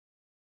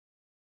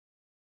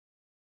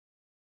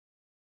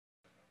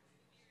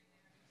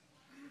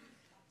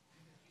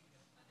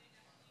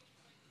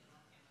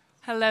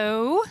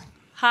Hello.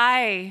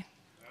 Hi.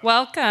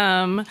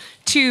 Welcome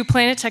to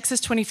Planet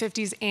Texas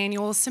 2050's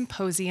annual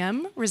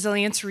symposium,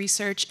 Resilience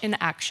Research in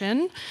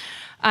Action.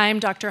 I'm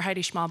Dr.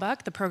 Heidi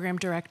Schmalbach, the program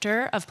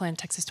director of Planet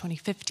Texas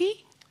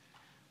 2050.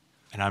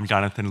 And I'm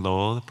Jonathan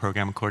Lowell, the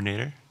program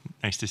coordinator.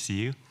 Nice to see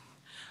you.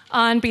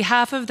 On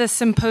behalf of the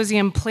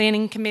Symposium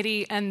Planning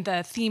Committee and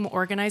the Theme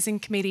Organizing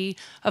Committee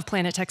of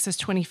Planet Texas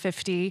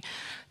 2050,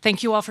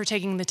 thank you all for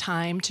taking the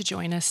time to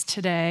join us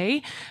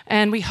today.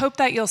 And we hope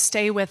that you'll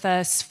stay with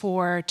us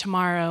for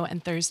tomorrow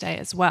and Thursday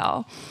as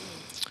well.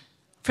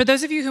 For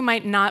those of you who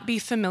might not be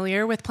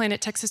familiar with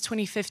Planet Texas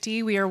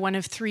 2050, we are one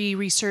of 3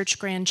 research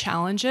grand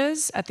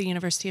challenges at the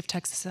University of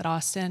Texas at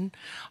Austin.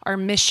 Our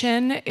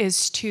mission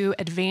is to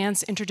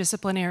advance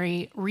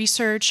interdisciplinary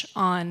research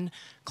on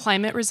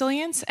climate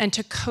resilience and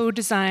to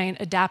co-design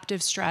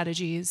adaptive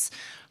strategies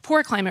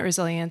for climate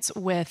resilience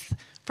with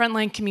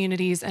frontline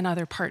communities and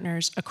other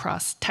partners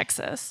across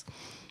Texas.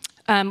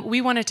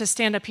 We wanted to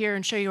stand up here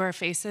and show you our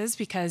faces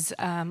because,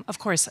 of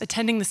course,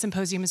 attending the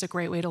symposium is a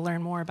great way to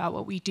learn more about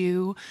what we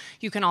do.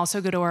 You can also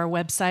go to our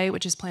website,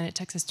 which is Planet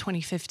Texas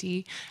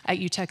 2050 at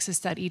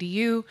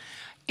utexas.edu.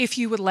 If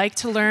you would like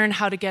to learn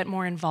how to get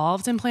more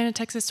involved in Planet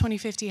Texas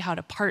 2050, how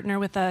to partner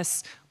with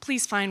us,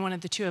 please find one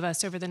of the 2 of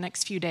us over the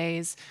next few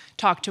days.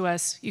 Talk to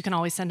us. You can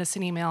always send us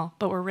an email,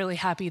 but we're really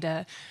happy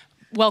to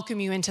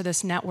welcome you into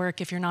this network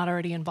if you're not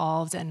already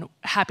involved, and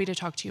happy to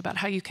talk to you about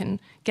how you can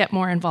get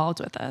more involved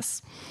with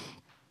us.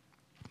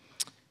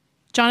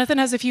 Jonathan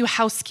has a few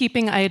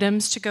housekeeping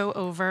items to go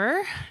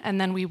over, and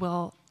then we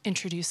will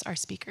introduce our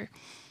speaker.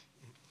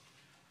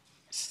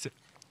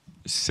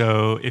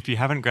 So if you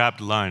haven't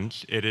grabbed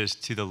lunch, it is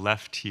to the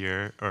left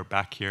here, or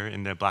back here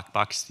in the Black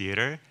Box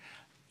Theater.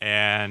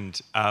 And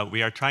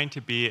we are trying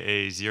to be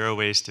a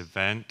zero-waste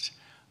event.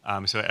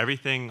 So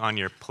everything on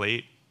your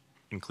plate,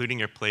 including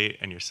your plate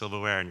and your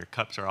silverware and your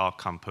cups, are all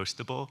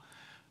compostable.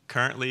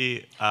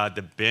 Currently,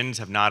 the bins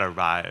have not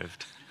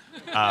arrived.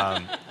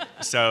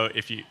 So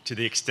if you, to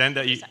the extent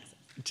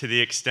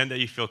that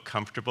you feel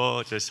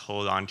comfortable, just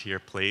hold on to your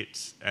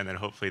plates, and then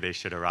hopefully they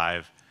should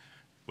arrive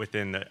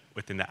within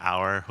the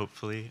hour,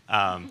 hopefully.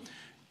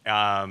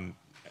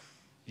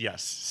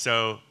 Yes.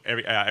 So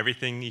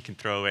everything you can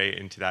throw away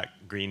into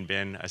that green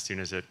bin as soon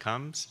as it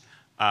comes.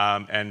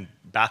 And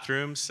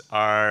bathrooms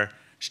are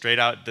straight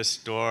out this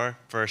door,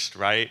 first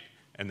right,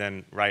 and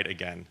then right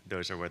again.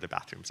 Those are where the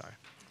bathrooms are.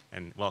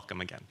 And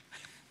welcome again.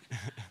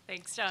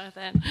 Thanks,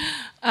 Jonathan.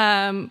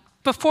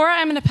 Before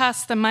I'm going to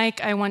pass the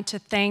mic, I want to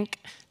thank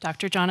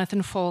Dr.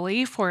 Jonathan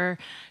Foley for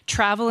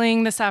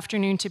traveling this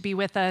afternoon to be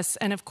with us,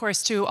 and of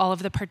course to all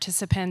of the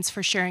participants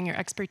for sharing your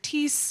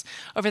expertise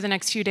over the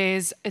next few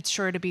days. It's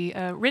sure to be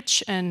a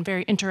rich and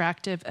very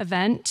interactive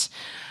event.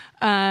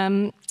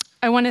 I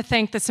want to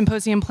thank the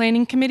Symposium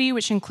Planning Committee,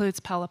 which includes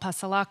Paula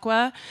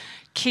Pasalacqua,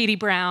 Katie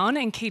Brown,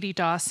 and Katie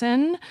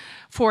Dawson,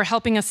 for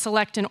helping us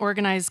select and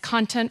organize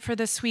content for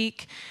this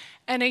week.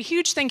 And a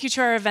huge thank you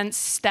to our events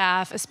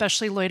staff,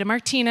 especially Loida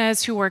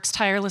Martinez, who works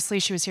tirelessly.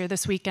 She was here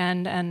this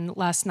weekend and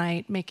last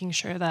night, making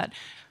sure that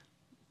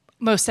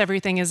most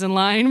everything is in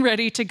line,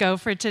 ready to go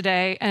for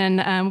today.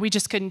 And we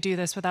just couldn't do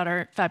this without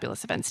our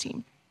fabulous events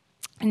team.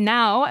 And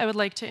now I would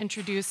like to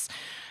introduce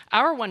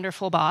our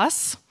wonderful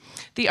boss,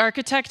 the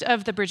architect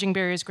of the Bridging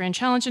Barriers Grand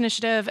Challenge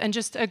Initiative, and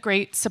just a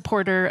great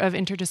supporter of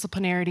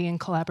interdisciplinarity and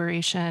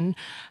collaboration,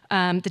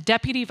 the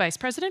Deputy Vice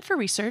President for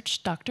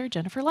Research, Dr.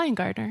 Jennifer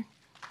Liongardner.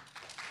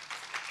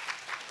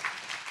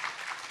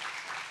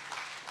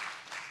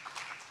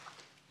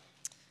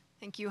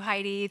 Thank you,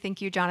 Heidi. Thank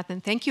you,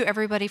 Jonathan. Thank you,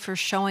 everybody, for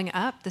showing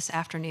up this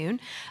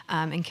afternoon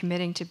and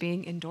committing to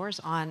being indoors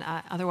on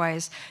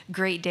otherwise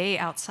great day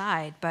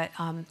outside. But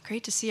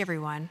great to see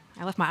everyone.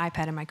 I left my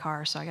iPad in my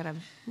car, so I got to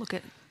look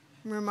at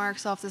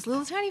remarks off this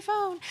little tiny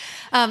phone.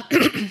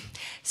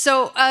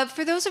 So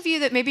for those of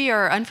you that maybe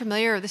are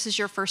unfamiliar, or this is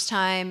your first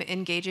time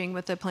engaging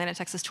with the Planet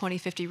Texas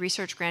 2050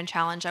 Research Grand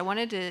Challenge, I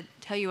wanted to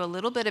tell you a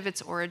little bit of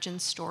its origin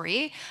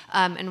story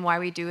and why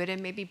we do it,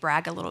 and maybe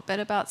brag a little bit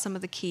about some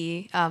of the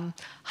key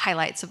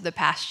highlights of the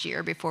past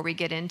year before we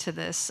get into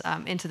this,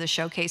 into the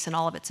showcase and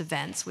all of its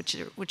events, which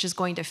is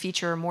going to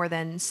feature more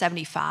than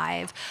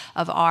 75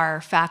 of our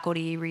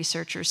faculty,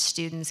 researchers,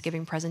 students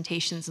giving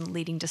presentations and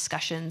leading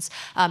discussions,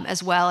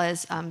 as well as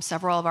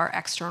several of our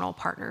external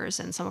partners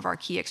and some of our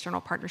key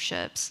external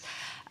partnerships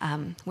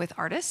with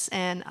artists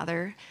and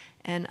other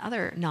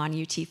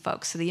non-UT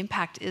folks. So the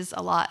impact is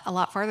a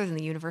lot farther than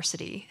the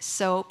university.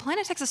 So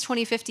Planet Texas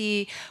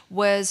 2050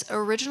 was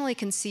originally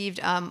conceived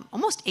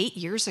almost 8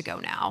 years ago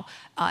now.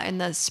 In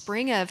the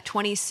spring of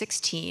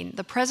 2016,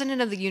 the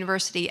president of the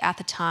university at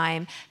the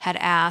time had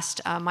asked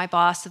my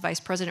boss, the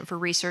vice president for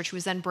research, who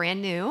was then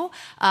brand new,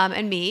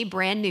 and me,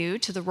 brand new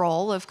to the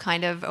role of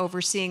kind of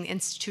overseeing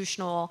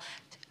institutional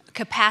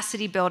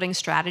capacity building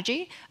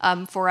strategy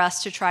for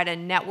us to try to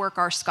network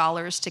our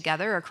scholars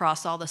together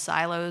across all the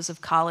silos of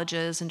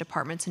colleges and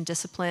departments and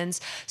disciplines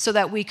so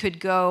that we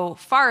could go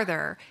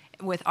farther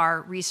with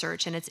our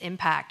research and its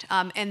impact.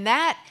 And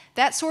that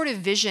sort of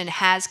vision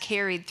has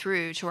carried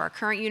through to our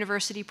current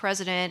university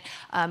president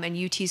and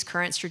UT's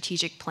current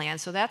strategic plan.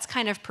 So that's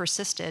kind of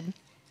persisted.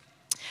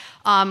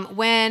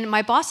 When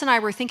my boss and I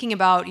were thinking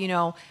about,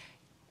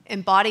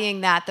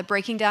 embodying that, the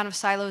breaking down of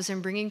silos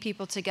and bringing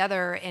people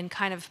together and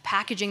kind of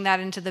packaging that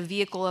into the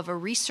vehicle of a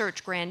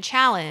research grand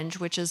challenge,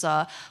 which is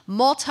a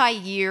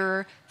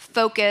multi-year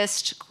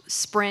focused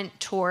sprint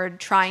toward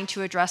trying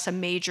to address a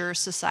major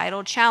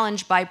societal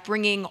challenge by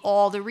bringing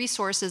all the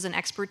resources and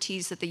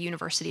expertise that the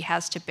university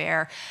has to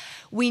bear.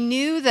 We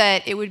knew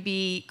that it would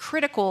be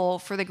critical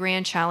for the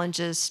grand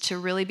challenges to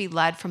really be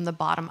led from the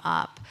bottom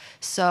up.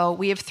 So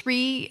we have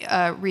 3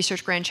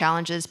 research grand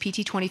challenges.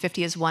 PT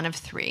 2050 is one of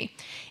 3.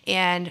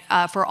 And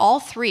for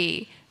all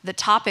 3, the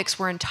topics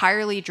were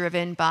entirely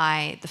driven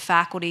by the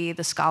faculty,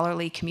 the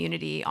scholarly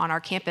community on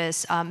our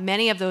campus.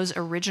 Many of those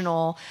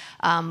original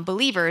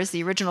believers,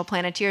 the original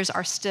Planeteers,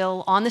 are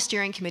still on the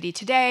steering committee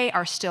today,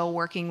 are still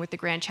working with the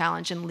Grand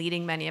Challenge and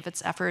leading many of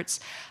its efforts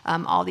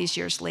all these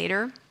years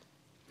later,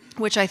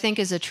 which I think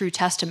is a true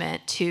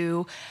testament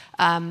to,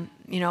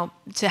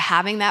 to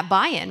having that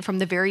buy-in from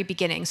the very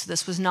beginning. So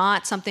this was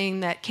not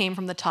something that came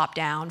from the top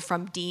down,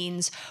 from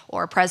deans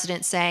or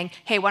presidents saying,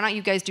 hey, why don't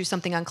you guys do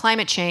something on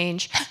climate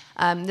change?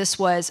 This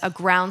was a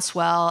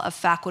groundswell of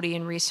faculty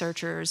and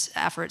researchers'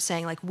 efforts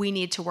saying, like, we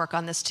need to work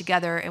on this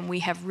together, and we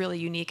have really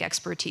unique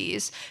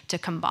expertise to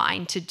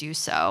combine to do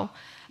so.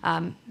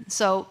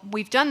 So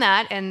we've done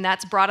that, and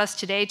that's brought us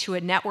today to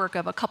a network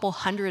of a couple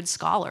hundred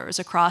scholars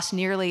across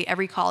nearly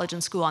every college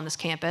and school on this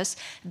campus,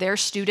 their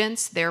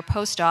students, their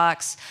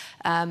postdocs,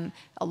 a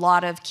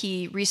lot of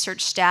key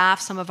research staff,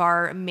 some of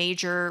our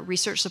major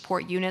research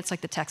support units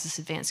like the Texas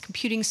Advanced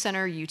Computing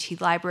Center, UT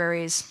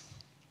Libraries,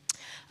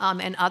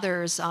 and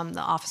others, the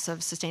Office of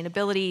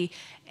Sustainability,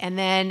 and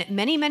then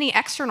many, many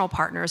external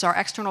partners. Our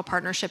external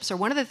partnerships are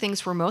one of the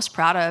things we're most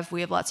proud of.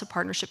 We have lots of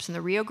partnerships in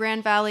the Rio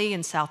Grande Valley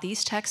and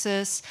Southeast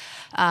Texas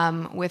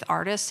with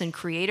artists and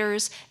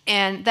creators.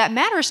 And that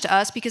matters to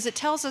us because it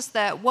tells us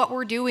that what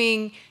we're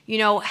doing,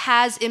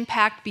 has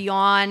impact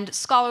beyond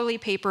scholarly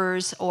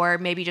papers or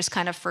maybe just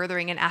kind of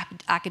furthering an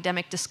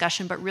academic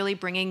discussion, but really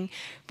bringing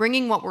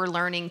what we're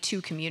learning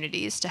to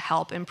communities to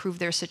help improve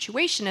their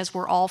situation as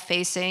we're all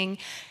facing,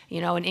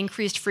 an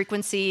increased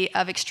frequency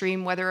of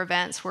extreme weather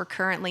events. We're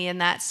currently in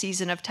that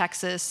season of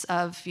Texas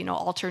of,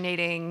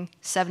 alternating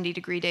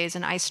 70-degree days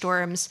and ice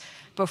storms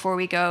before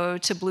we go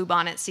to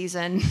bluebonnet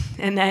season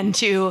and then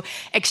to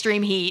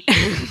extreme heat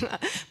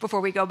before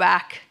we go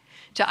back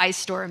to ice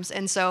storms.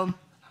 And so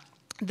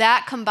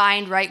that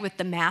combined with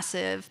the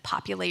massive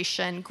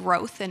population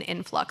growth and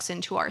influx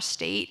into our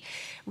state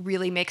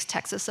really makes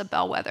Texas a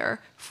bellwether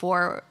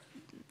for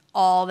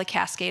all the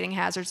cascading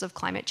hazards of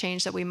climate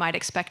change that we might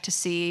expect to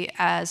see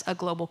as a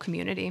global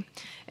community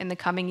in the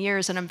coming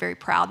years. And I'm very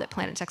proud that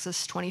Planet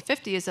Texas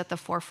 2050 is at the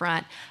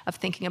forefront of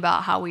thinking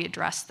about how we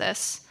address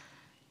this.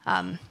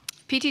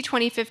 PT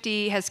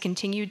 2050 has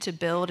continued to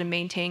build and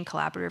maintain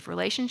collaborative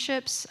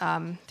relationships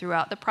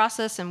throughout the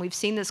process, and we've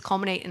seen this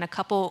culminate in a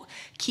couple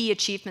key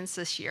achievements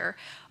this year.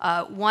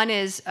 One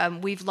is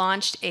we've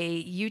launched a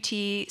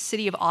UT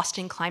City of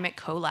Austin Climate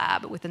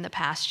Collab within the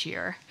past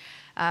year.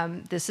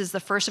 This is the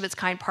first of its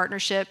kind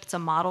partnership. It's a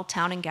model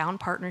town and gown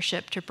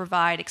partnership to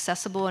provide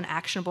accessible and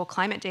actionable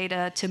climate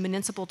data to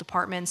municipal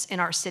departments in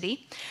our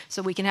city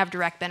so we can have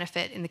direct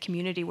benefit in the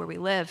community where we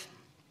live.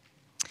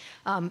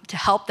 To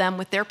help them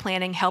with their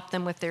planning, help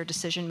them with their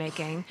decision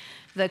making.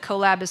 The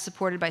collab is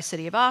supported by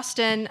City of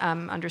Austin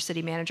under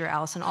City Manager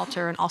Allison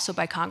Alter and also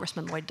by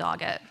Congressman Lloyd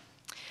Doggett.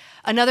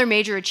 Another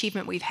major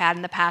achievement we've had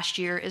in the past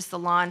year is the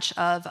launch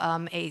of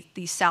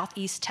the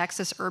Southeast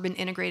Texas Urban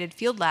Integrated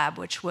Field Lab,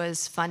 which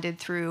was funded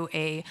through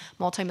a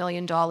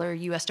multi-million-dollar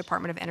U.S.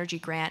 Department of Energy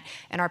grant.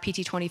 And our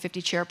PT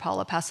 2050 chair,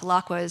 Paula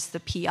Pasalacqua, is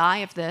the PI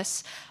of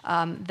this.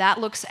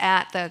 That looks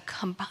at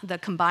the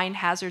combined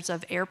hazards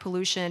of air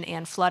pollution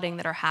and flooding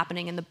that are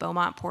happening in the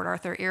Beaumont-Port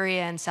Arthur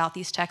area in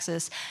Southeast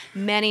Texas.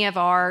 Many of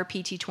our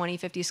PT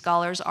 2050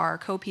 scholars are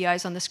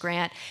co-PIs on this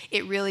grant.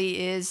 It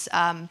really is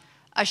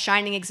a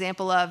shining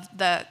example of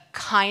the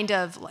kind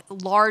of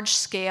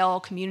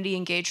large-scale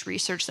community-engaged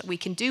research that we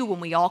can do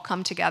when we all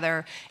come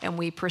together and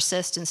we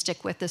persist and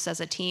stick with this as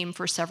a team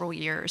for several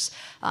years.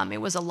 It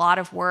was a lot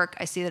of work.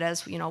 I see that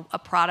as a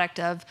product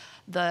of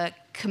the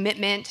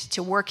commitment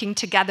to working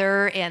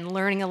together and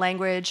learning a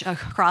language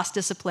across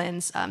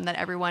disciplines that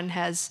everyone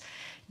has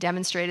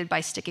demonstrated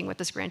by sticking with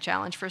this grand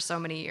challenge for so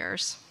many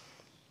years.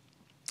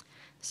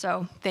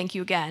 So thank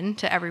you again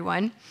to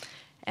everyone.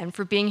 And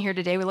for being here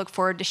today, we look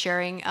forward to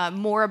sharing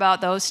more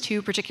about those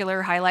 2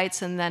 particular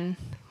highlights and then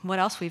what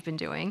else we've been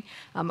doing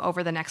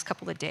over the next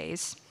couple of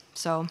days.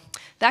 So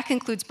that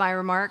concludes my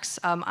remarks.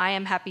 I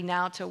am happy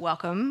now to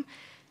welcome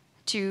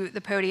to the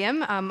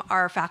podium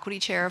our faculty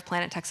chair of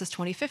Planet Texas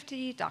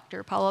 2050,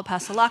 Dr. Paula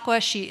Pasalacqua.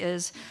 She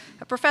is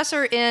a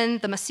professor in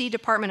the Massey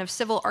Department of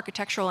Civil,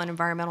 Architectural, and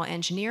Environmental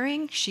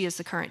Engineering. She is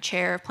the current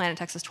chair of Planet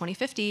Texas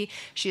 2050.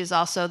 She is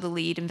also the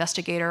lead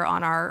investigator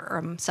on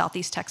our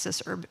Southeast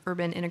Texas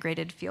Urban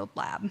Integrated Field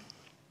Lab.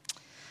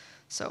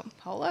 So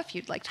Paula, if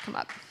you'd like to come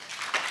up.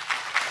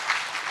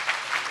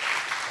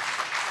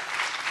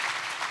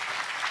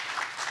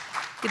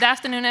 Good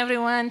afternoon,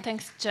 everyone.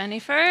 Thanks,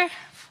 Jennifer,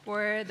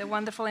 for the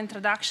wonderful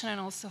introduction and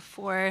also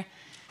for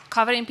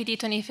covering PT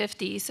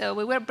 2050. So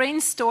we were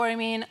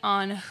brainstorming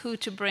on who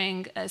to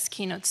bring as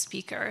keynote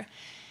speaker.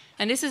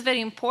 And this is very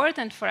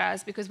important for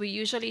us because we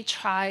usually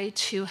try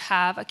to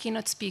have a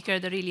keynote speaker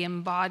that really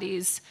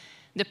embodies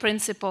the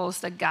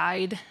principles that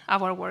guide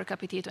our work at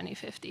PT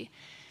 2050.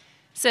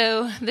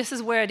 So this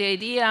is where the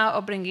idea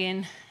of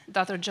bringing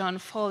Dr. John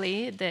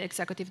Foley, the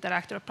executive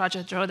director of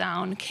Project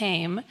Drawdown,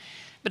 came.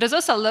 But there's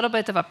also a little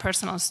bit of a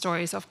personal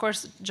story. So of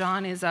course,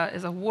 John is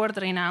a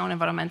world-renowned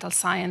environmental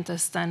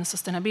scientist and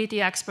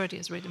sustainability expert. He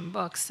has written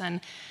books and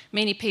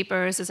many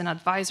papers as an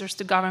advisor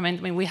to government.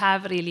 I mean, we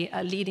have really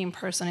a leading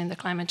person in the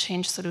climate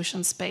change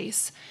solution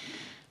space.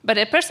 But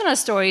a personal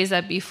story is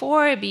that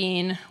before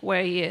being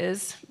where he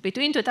is,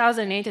 between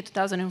 2008 and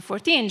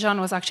 2014, John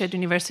was actually at the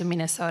University of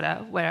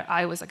Minnesota, where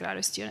I was a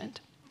graduate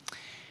student.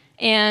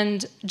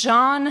 And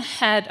John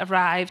had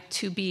arrived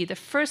to be the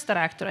first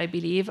director, I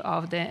believe,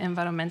 of the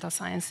Environmental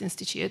Science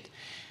Institute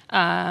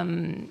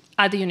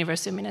at the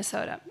University of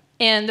Minnesota.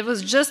 And there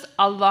was just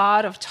a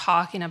lot of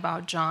talking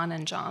about John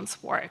and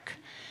John's work.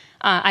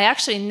 I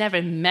actually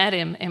never met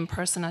him in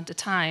person at the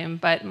time,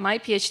 but my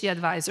PhD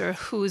advisor,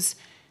 who's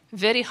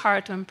very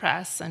hard to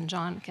impress, and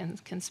John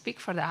can speak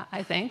for that,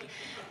 I think,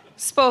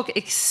 spoke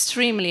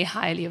extremely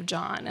highly of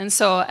John. And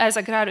so as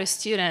a graduate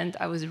student,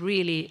 I was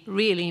really,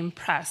 really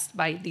impressed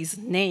by this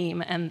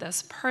name and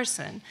this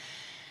person.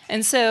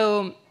 And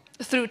so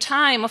through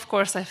time, of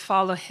course, I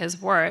follow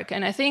his work.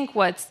 And I think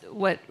what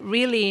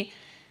really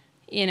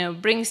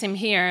brings him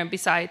here,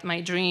 beside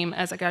my dream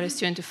as a graduate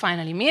student to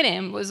finally meet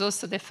him, was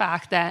also the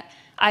fact that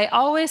I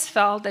always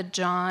felt that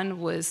John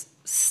was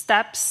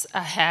steps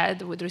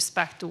ahead with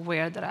respect to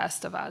where the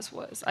rest of us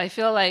was. I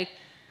feel like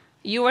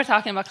you were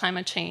talking about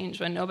climate change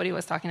when nobody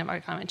was talking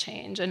about climate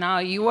change, and now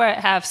you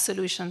have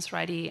solutions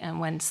ready, and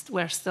when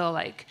we're still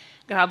like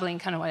grappling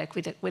kind of like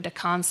with the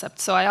concept.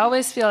 So I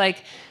always feel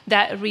like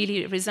that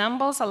really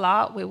resembles a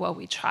lot with what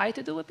we try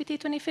to do with PT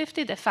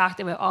 2050. The fact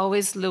that we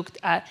always looked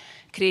at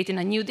creating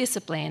a new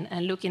discipline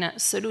and looking at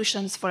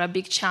solutions for a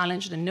big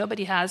challenge that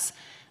nobody has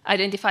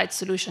identified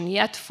solution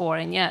yet for,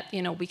 and yet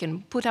we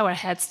can put our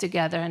heads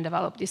together and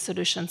develop these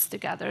solutions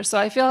together. So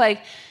I feel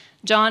like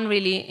John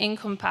really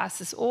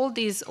encompasses all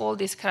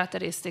these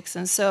characteristics.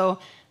 And so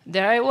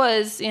there I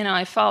was,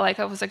 I felt like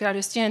I was a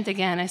graduate student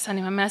again. I sent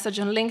him a message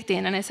on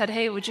LinkedIn and I said,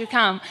 hey, would you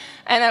come?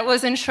 And I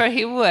wasn't sure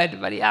he would,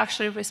 but he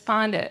actually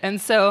responded. And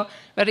so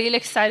we're really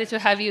excited to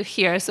have you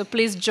here. So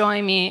please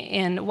join me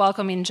in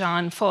welcoming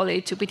John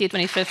Foley to PT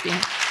 2050.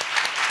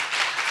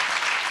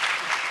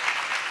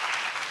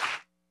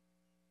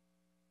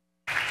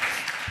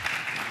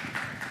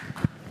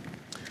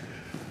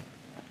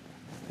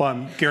 Well,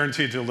 I'm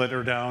guaranteed to let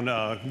her down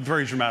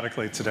very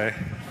dramatically today.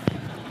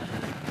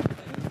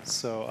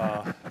 So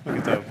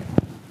look at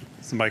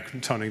the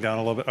mic toning down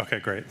a little bit. Okay,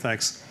 great,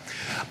 thanks.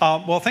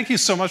 Well, thank you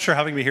so much for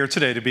having me here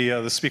today to be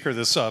the speaker of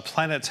this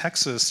Planet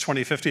Texas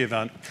 2050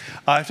 event.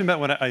 I have to admit,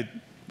 when I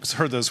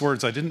heard those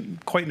words, I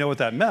didn't quite know what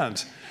that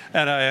meant.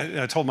 And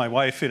I told my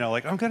wife,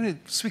 like, I'm going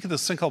to speak at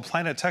this thing called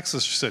Planet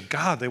Texas. She said,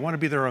 God, they want to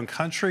be their own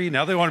country?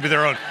 Now they want to be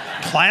their own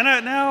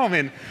planet now? I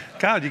mean,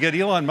 God, you get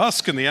Elon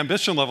Musk and the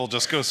ambition level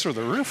just goes through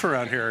the roof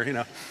around here,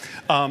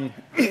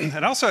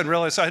 And also I'd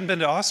realized I hadn't been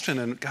to Austin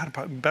in, God,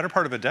 a better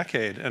part of a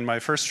decade. And my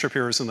first trip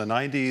here was in the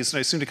 90s, and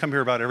I seem to come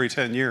here about every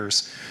 10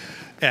 years.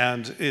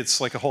 And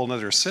it's like a whole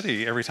other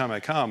city every time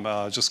I come.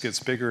 It just gets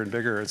bigger and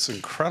bigger. It's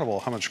incredible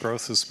how much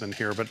growth has been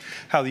here, but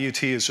how the UT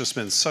has just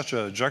been such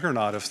a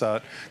juggernaut of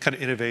that kind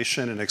of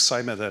innovation and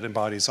excitement that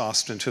embodies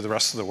Austin to the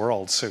rest of the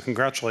world. So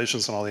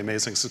congratulations on all the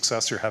amazing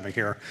success you're having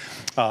here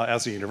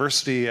as a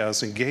university,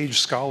 as engaged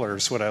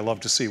scholars, what I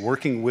love to see,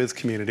 working with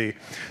community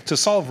to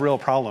solve real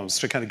problems,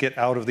 to kind of get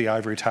out of the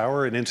ivory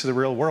tower and into the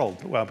real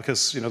world. Well,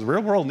 because the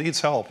real world needs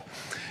help.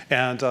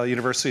 And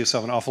universities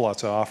have an awful lot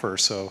to offer,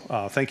 so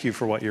thank you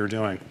for what you're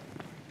doing.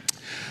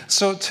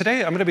 So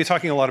today I'm going to be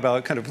talking a lot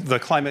about kind of the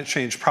climate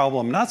change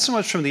problem, not so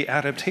much from the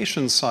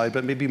adaptation side,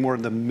 but maybe more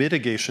the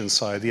mitigation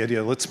side, the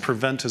idea let's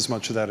prevent as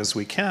much of that as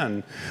we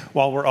can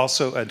while we're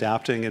also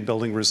adapting and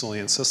building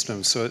resilient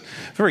systems. So it's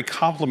very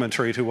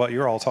complementary to what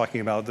you're all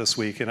talking about this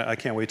week, and I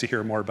can't wait to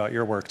hear more about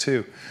your work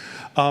too.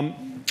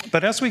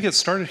 But as we get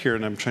started here,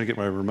 and I'm trying to get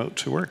my remote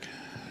to work.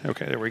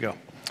 Okay, there we go.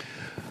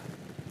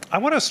 I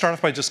want to start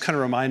off by just kind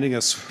of reminding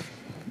us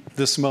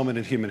this moment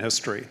in human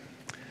history.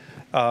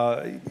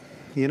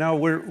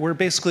 We're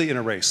basically in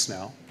a race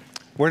now.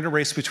 We're in a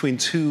race between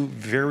two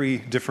very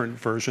different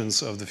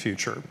versions of the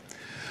future.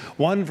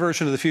 One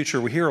version of the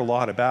future we hear a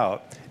lot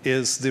about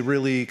is the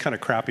really kind of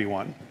crappy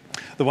one.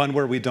 The one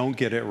where we don't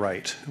get it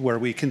right, where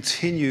we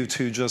continue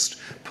to just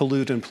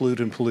pollute and pollute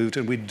and pollute,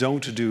 and we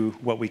don't do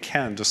what we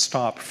can to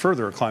stop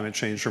further climate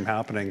change from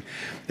happening.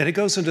 And it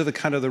goes into the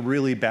kind of the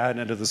really bad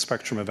end of the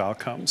spectrum of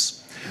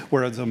outcomes,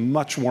 where it's a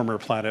much warmer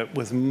planet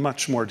with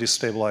much more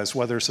destabilized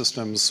weather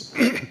systems,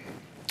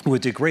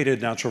 with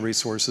degraded natural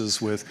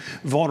resources, with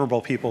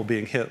vulnerable people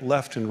being hit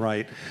left and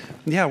right.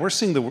 Yeah, we're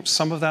seeing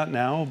some of that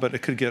now, but it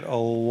could get a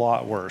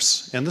lot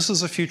worse. And this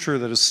is a future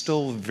that is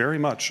still very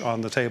much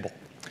on the table.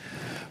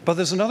 But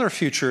there's another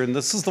future, and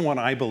this is the one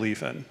I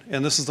believe in,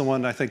 and this is the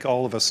one I think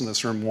all of us in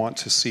this room want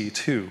to see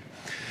too.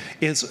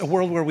 It's a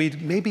world where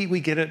maybe we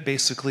get it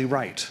basically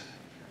right.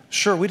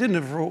 Sure, we didn't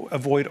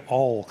avoid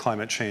all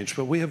climate change,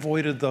 but we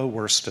avoided the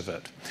worst of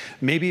it.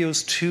 Maybe it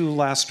was too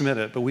last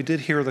minute, but we did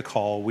hear the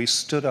call. We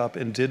stood up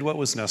and did what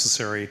was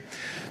necessary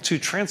to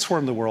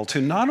transform the world,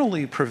 to not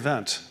only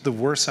prevent the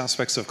worst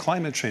aspects of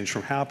climate change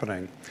from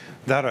happening,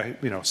 that I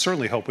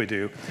certainly hope we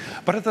do,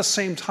 but at the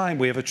same time,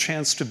 we have a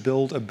chance to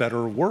build a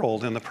better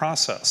world in the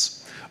process.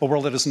 A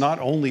world that is not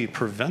only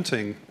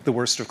preventing the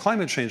worst of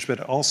climate change, but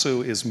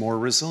also is more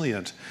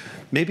resilient,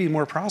 maybe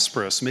more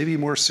prosperous, maybe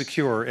more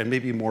secure, and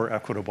maybe more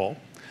equitable.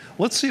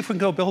 Let's see if we can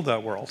go build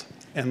that world,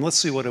 and let's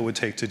see what it would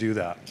take to do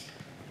that.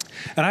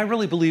 And I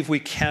really believe we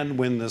can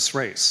win this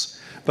race,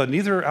 but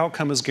neither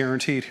outcome is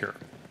guaranteed here.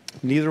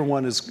 Neither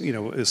one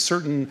is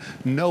certain.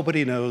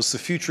 Nobody knows. The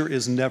future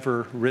is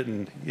never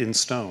written in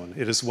stone.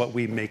 It is what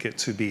we make it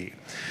to be.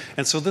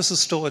 And so this is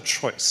still a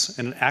choice,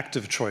 an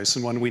active choice,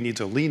 and one we need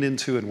to lean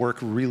into and work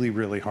really,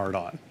 really hard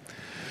on.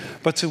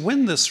 But to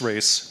win this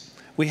race,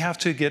 we have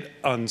to get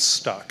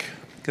unstuck.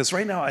 Because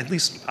right now, at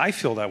least I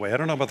feel that way. I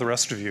don't know about the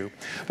rest of you,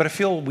 but I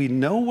feel we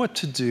know what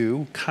to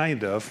do,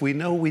 kind of. We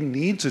know we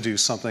need to do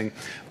something,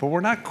 but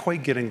we're not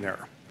quite getting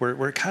there.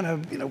 We're kind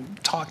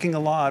of talking a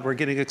lot, we're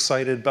getting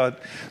excited,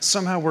 but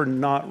somehow we're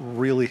not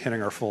really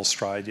hitting our full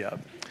stride yet.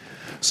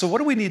 So what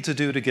do we need to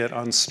do to get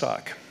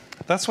unstuck?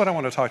 That's what I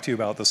want to talk to you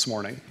about this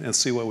morning and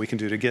see what we can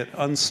do to get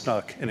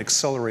unstuck and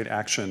accelerate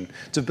action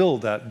to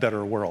build that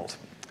better world.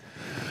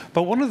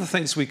 But one of the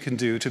things we can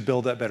do to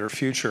build that better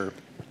future,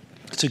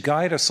 to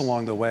guide us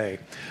along the way,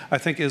 I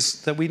think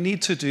is that we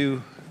need to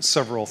do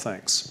several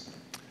things.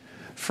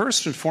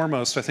 First and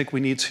foremost, I think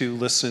we need to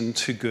listen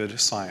to good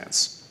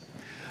science.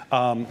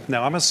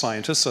 Now, I'm a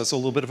scientist, so that's a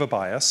little bit of a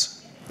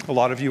bias. A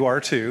lot of you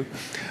are too.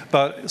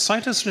 But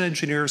scientists and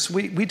engineers,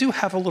 we do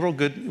have a little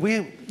good,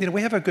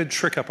 we have a good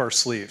trick up our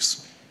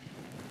sleeves.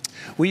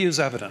 We use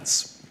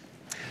evidence.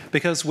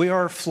 Because we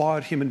are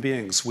flawed human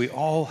beings. We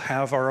all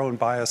have our own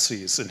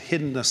biases and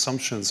hidden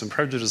assumptions and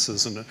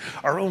prejudices and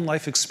our own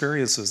life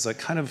experiences that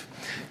kind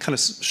of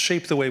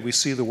shape the way we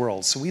see the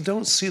world. So we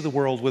don't see the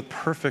world with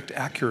perfect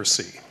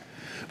accuracy.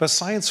 But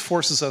science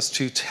forces us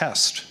to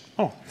test.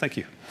 Oh, thank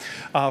you.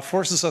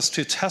 Forces us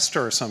to test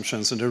our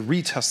assumptions and to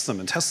retest them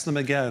and test them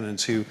again and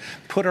to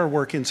put our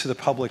work into the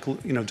public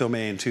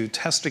domain, to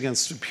test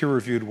against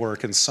peer-reviewed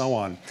work and so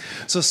on.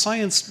 So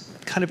science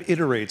kind of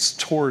iterates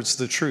towards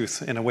the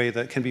truth in a way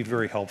that can be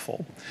very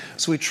helpful.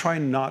 So we try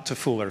not to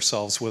fool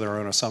ourselves with our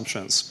own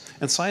assumptions.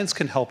 And science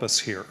can help us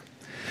here.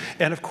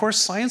 And of course,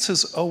 science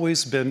has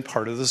always been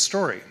part of the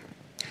story.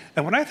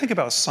 And when I think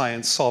about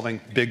science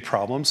solving big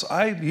problems,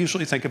 I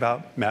usually think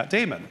about Matt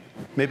Damon.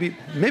 Maybe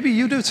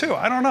you do too,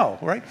 I don't know,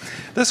 right?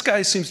 This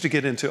guy seems to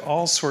get into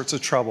all sorts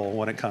of trouble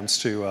when it comes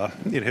to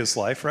in his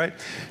life, right?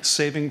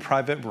 Saving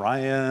Private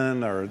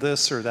Ryan or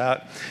this or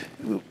that.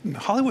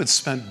 Hollywood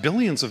spent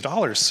billions of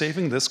dollars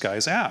saving this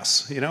guy's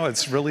ass.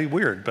 It's really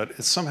weird,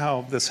 but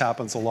somehow this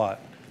happens a lot.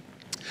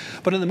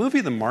 But in the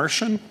movie The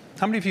Martian,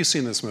 how many of you have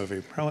seen this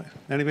movie? Probably.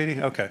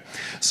 Anybody? Okay.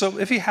 So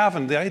if you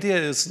haven't, the idea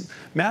is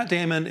Matt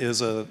Damon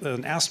is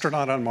an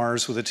astronaut on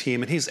Mars with a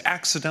team, and he's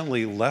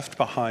accidentally left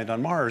behind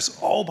on Mars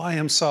all by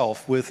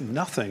himself with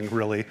nothing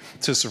really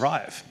to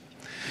survive.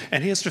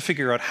 And he has to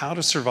figure out how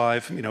to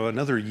survive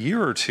another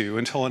year or two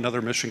until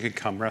another mission can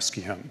come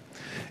rescue him.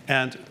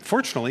 And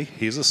fortunately,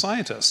 he's a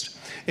scientist.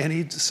 And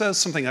he says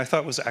something I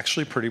thought was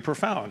actually pretty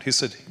profound. He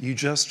said, you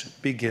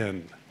just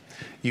begin.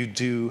 You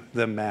do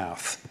the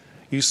math.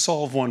 You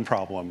solve one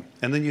problem,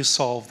 and then you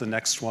solve the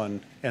next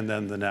one, and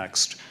then the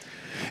next.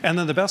 And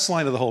then the best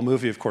line of the whole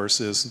movie, of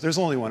course, is there's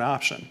only one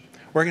option.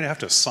 We're going to have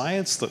to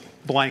science the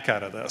blank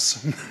out of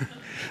this.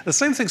 The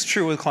same thing's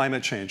true with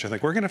climate change. I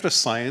think we're going to have to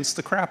science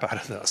the crap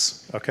out of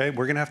this. Okay?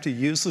 We're going to have to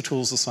use the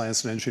tools of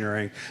science and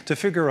engineering to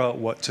figure out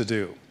what to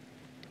do.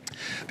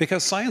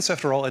 Because science,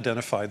 after all,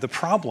 identified the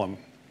problem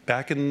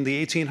back in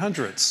the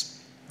 1800s.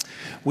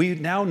 We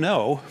now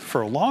know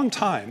for a long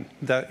time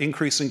that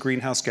increasing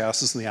greenhouse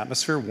gases in the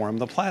atmosphere warm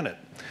the planet.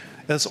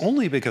 That's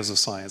only because of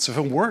science. If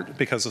it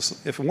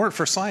weren't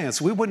for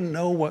science, we wouldn't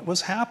know what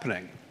was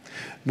happening.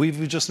 We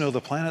just know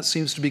the planet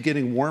seems to be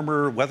getting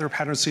warmer, weather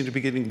patterns seem to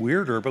be getting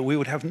weirder, but we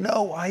would have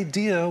no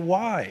idea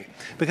why,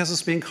 because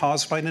it's being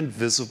caused by an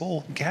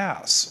invisible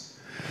gas.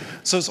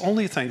 So it's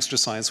only thanks to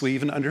science we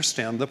even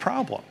understand the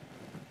problem.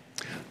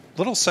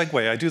 Little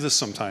segue, I do this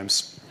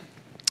sometimes.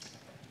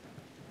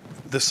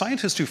 The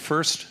scientist who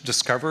first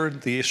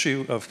discovered the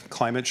issue of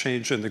climate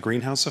change and the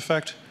greenhouse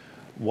effect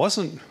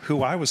wasn't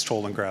who I was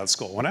told in grad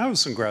school. When I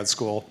was in grad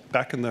school,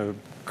 back in the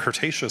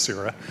Cretaceous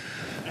era,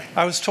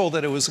 I was told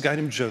that it was a guy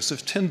named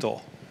Joseph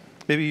Tyndall.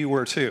 Maybe you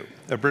were too,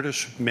 a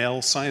British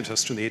male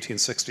scientist in the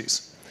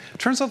 1860s.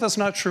 Turns out that's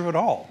not true at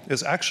all.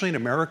 It's actually an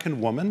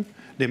American woman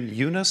named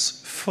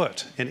Eunice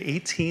Foote in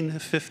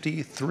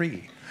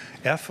 1853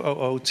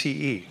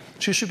 F-O-O-T-E.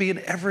 She should be in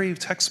every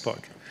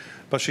textbook,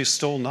 but she's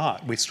still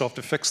not. We still have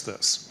to fix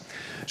this.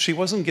 She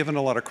wasn't given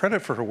a lot of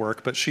credit for her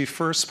work, but she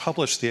first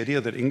published the idea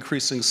that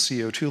increasing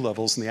CO2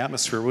 levels in the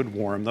atmosphere would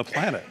warm the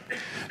planet.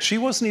 She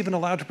wasn't even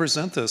allowed to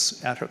present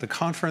this at the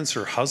conference.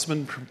 Her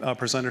husband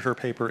presented her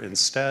paper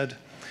instead.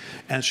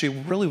 And she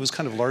really was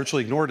kind of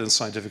largely ignored in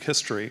scientific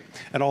history,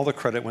 and all the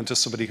credit went to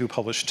somebody who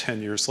published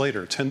 10 years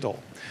later,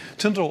 Tyndall.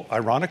 Tyndall,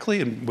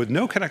 ironically, and with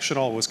no connection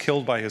at all, was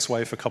killed by his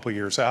wife a couple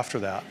years after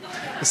that.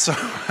 So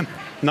I'm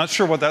not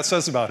sure what that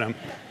says about him,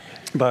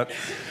 but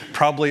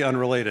probably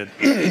unrelated.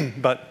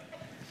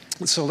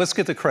 So let's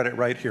get the credit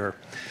right here.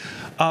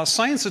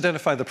 Science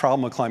identified the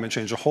problem of climate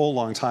change a whole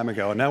long time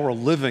ago, and now we're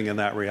living in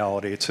that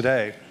reality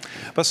today.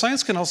 But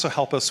science can also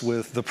help us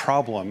with the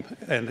problem,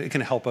 and it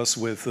can help us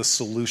with the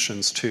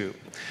solutions too.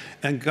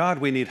 And God,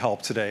 we need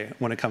help today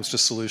when it comes to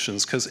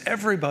solutions, because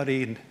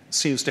everybody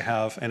seems to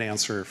have an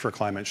answer for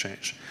climate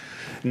change.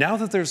 Now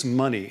that there's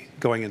money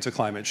going into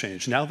climate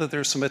change, now that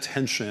there's some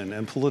attention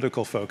and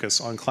political focus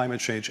on climate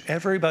change,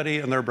 everybody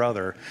and their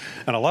brother,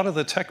 and a lot of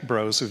the tech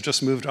bros who've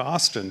just moved to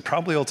Austin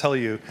probably will tell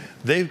you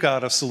they've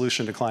got a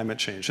solution to climate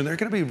change. And they're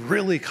going to be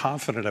really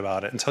confident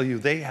about it and tell you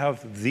they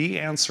have the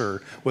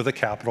answer with a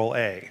capital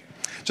A.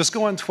 Just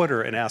go on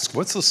Twitter and ask,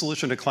 what's the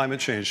solution to climate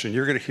change? And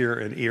you're going to hear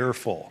an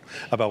earful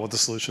about what the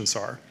solutions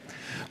are.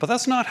 But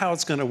that's not how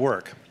it's going to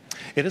work.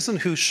 It isn't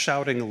who's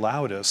shouting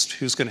loudest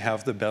who's going to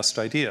have the best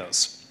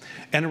ideas.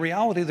 And in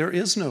reality, there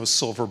is no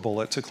silver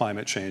bullet to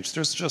climate change.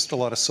 There's just a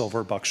lot of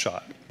silver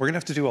buckshot. We're going to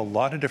have to do a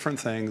lot of different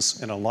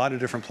things in a lot of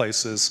different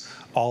places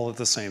all at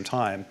the same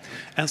time.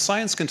 And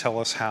science can tell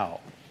us how.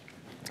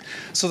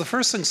 So the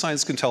first thing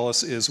science can tell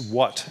us is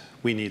what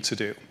we need to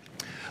do.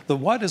 The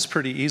what is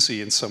pretty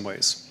easy in some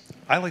ways.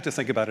 I like to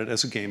think about it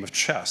as a game of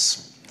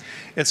chess.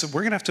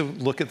 We're going to have to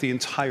look at the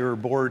entire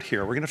board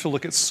here. We're going to have to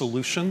look at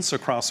solutions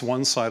across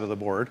one side of the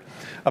board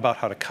about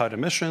how to cut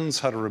emissions,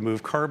 how to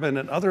remove carbon,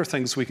 and other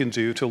things we can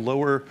do to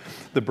lower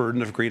the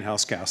burden of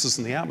greenhouse gases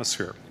in the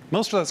atmosphere.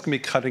 Most of that's going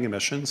to be cutting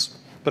emissions,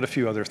 but a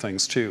few other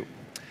things too.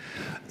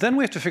 Then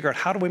we have to figure out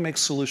how do we make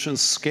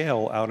solutions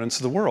scale out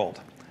into the world,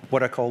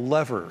 what I call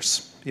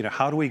levers.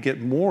 How do we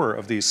get more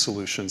of these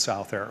solutions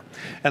out there?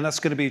 And that's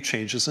going to be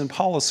changes in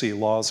policy,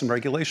 laws, and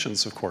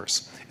regulations, of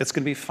course. It's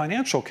going to be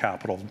financial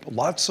capital.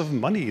 Lots of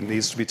money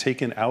needs to be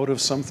taken out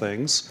of some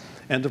things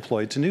and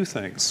deployed to new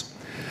things.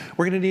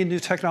 We're going to need new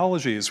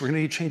technologies. We're going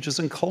to need changes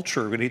in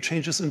culture. We're going to need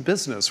changes in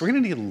business. We're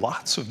going to need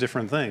lots of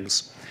different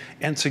things.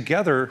 And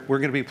together, we're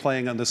going to be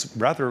playing on this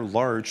rather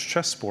large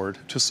chessboard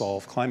to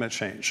solve climate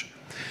change.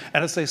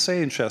 And as they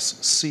say in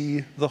chess,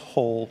 see the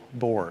whole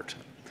board.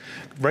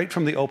 Right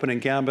from the opening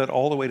gambit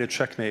all the way to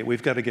checkmate,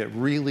 we've got to get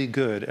really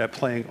good at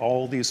playing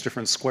all these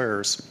different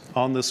squares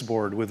on this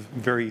board with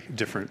very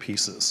different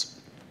pieces.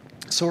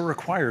 So it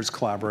requires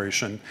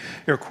collaboration.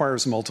 It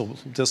requires multiple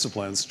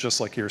disciplines,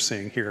 just like you're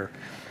seeing here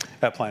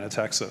at Planet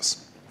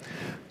Texas.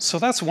 So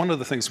that's one of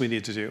the things we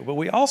need to do. But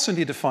we also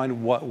need to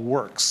find what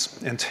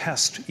works and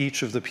test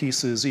each of the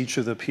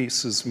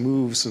pieces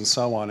moves and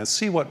so on, and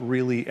see what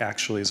really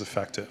actually is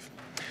effective.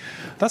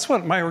 That's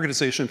what my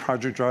organization,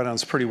 Project Drawdown,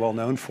 is pretty well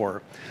known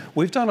for.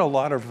 We've done a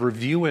lot of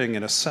reviewing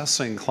and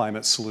assessing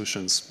climate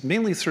solutions,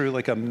 mainly through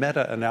like a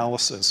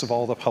meta-analysis of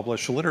all the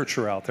published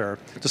literature out there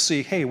to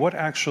see, hey, what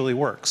actually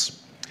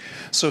works?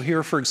 So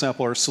here, for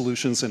example, are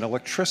solutions in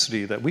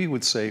electricity that we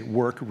would say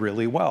work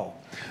really well.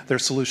 There are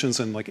solutions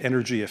in like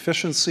energy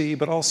efficiency,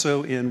 but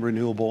also in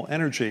renewable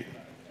energy.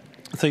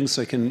 Things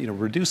that can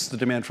reduce the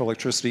demand for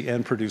electricity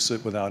and produce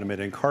it without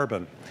emitting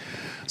carbon.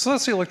 So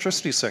that's the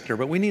electricity sector,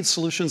 but we need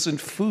solutions in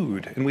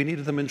food, and we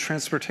needed them in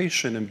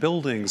transportation and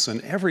buildings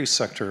and every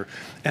sector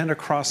and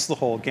across the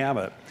whole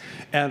gamut.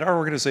 And our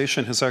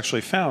organization has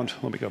actually found,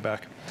 let me go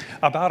back,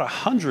 about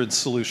 100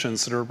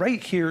 solutions that are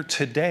right here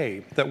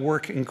today that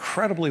work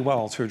incredibly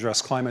well to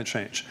address climate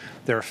change.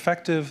 They're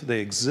effective,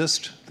 they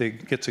exist, they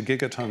get to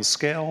gigaton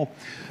scale,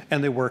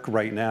 and they work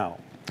right now.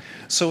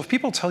 So if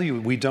people tell you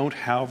we don't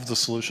have the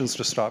solutions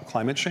to stop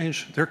climate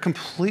change, they're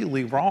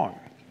completely wrong.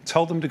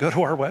 Tell them to go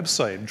to our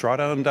website,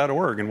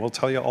 drawdown.org, and we'll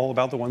tell you all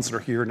about the ones that are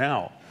here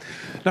now.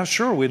 Now,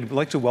 sure, we'd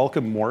like to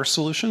welcome more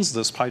solutions.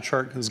 This pie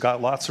chart has got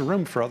lots of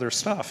room for other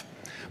stuff.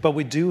 But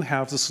we do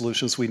have the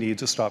solutions we need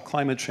to stop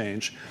climate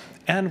change,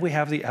 and we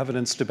have the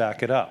evidence to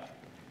back it up.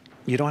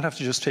 You don't have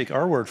to just take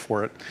our word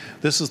for it.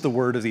 This is the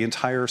word of the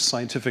entire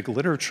scientific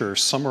literature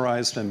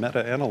summarized and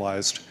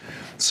meta-analyzed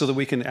so that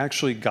we can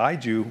actually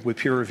guide you with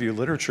peer-reviewed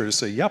literature to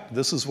say, yep,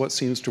 this is what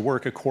seems to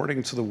work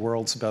according to the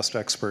world's best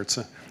experts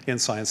in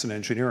science and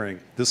engineering.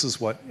 This is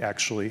what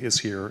actually is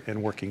here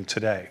and working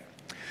today.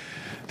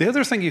 The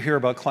other thing you hear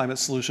about climate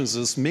solutions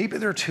is maybe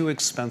they're too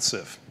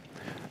expensive.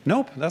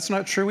 Nope, that's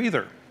not true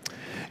either.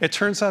 It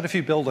turns out if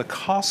you build a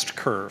cost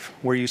curve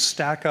where you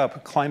stack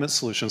up climate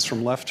solutions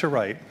from left to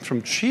right,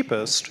 from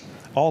cheapest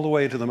all the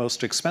way to the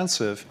most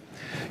expensive,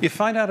 you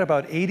find out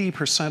about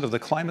 80% of the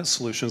climate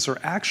solutions are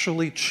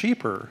actually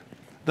cheaper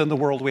than the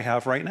world we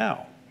have right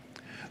now.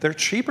 They're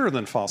cheaper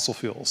than fossil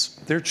fuels.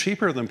 They're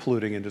cheaper than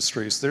polluting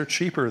industries. They're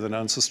cheaper than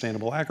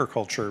unsustainable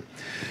agriculture.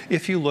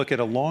 If you look at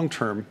a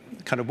long-term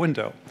kind of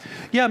window.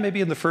 Yeah,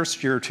 maybe in the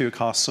first year or two it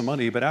costs some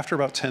money, but after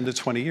about 10 to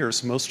 20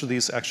 years, most of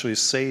these actually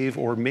save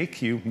or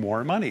make you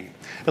more money,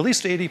 at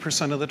least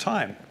 80% of the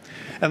time.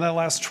 And that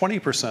last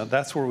 20%,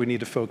 that's where we need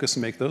to focus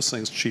and make those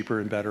things cheaper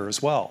and better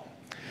as well.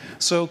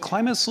 So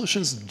climate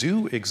solutions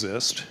do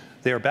exist.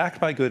 They are backed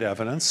by good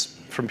evidence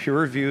from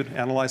peer-reviewed,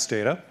 analyzed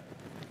data,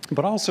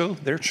 but also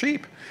they're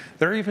cheap.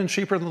 They're even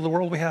cheaper than the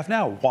world we have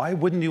now. Why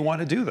wouldn't you want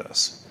to do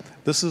this?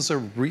 This is a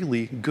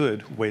really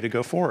good way to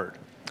go forward.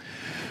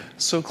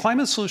 So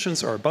climate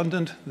solutions are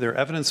abundant, they're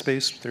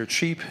evidence-based, they're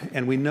cheap,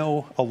 and we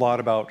know a lot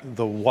about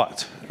the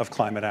what of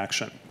climate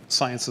action.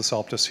 Science has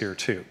helped us here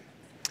too.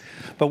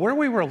 But where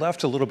we were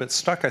left a little bit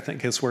stuck, I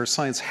think, is where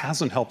science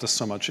hasn't helped us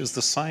so much, is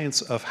the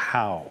science of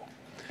how.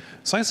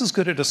 Science is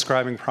good at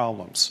describing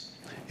problems.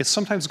 It's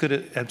sometimes good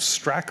at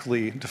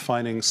abstractly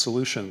defining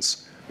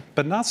solutions,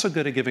 but not so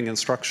good at giving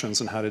instructions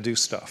on how to do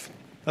stuff.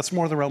 That's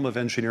more the realm of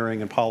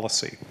engineering and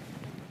policy.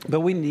 But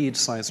we need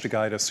science to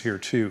guide us here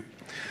too.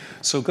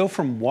 So go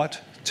from what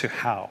to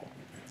how.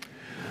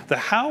 The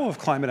how of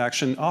climate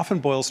action often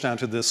boils down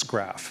to this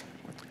graph.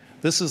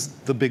 This is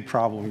the big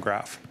problem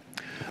graph.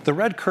 The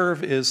red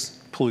curve is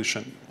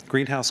pollution,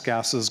 greenhouse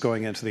gases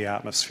going into the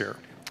atmosphere.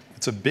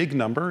 It's a big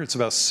number. It's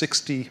about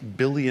 60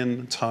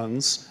 billion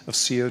tons of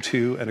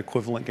CO2 and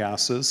equivalent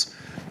gases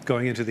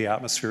going into the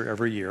atmosphere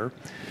every year.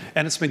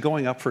 And it's been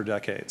going up for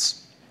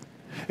decades.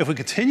 If we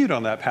continued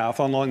on that path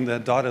along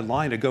that dotted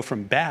line, it'd go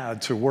from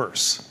bad to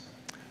worse.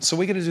 So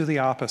we got to do the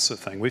opposite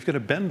thing. We've got to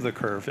bend the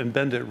curve and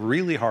bend it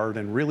really hard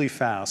and really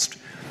fast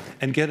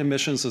and get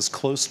emissions as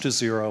close to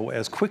zero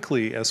as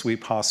quickly as we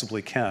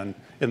possibly can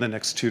in the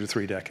next 2 to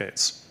 3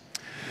 decades.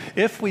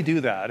 If we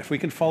do that, if we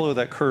can follow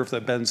that curve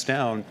that bends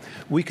down,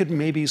 we could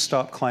maybe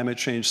stop climate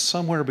change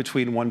somewhere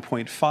between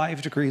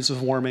 1.5 degrees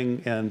of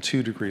warming and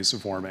 2 degrees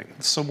of warming.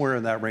 Somewhere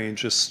in that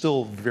range is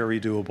still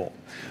very doable.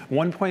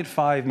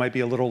 1.5 might be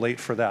a little late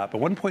for that, but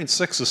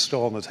 1.6 is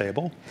still on the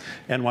table,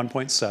 and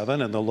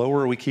 1.7, and the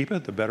lower we keep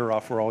it, the better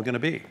off we're all going to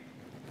be.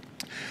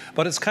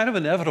 But it's kind of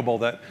inevitable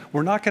that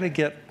we're not going to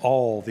get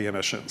all the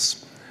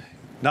emissions.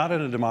 Not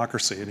in a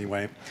democracy,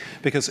 anyway,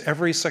 because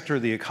every sector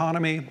of the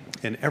economy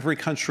in every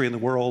country in the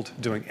world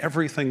doing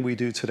everything we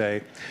do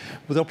today,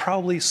 there'll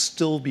probably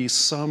still be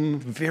some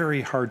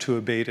very hard to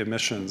abate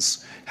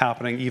emissions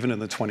happening even in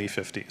the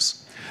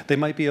 2050s. They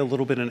might be a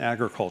little bit in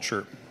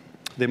agriculture.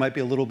 They might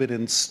be a little bit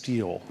in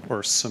steel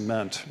or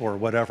cement or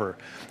whatever.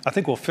 I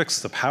think we'll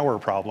fix the power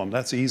problem.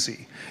 That's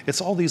easy.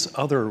 It's all these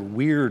other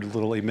weird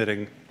little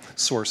emitting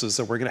sources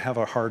that we're going to have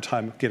a hard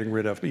time getting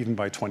rid of even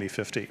by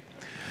 2050.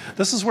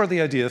 This is where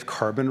the idea of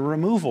carbon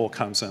removal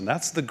comes in.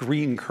 That's the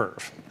green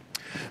curve.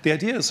 The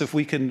idea is if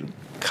we can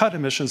cut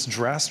emissions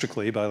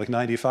drastically by like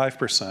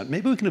 95%,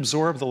 maybe we can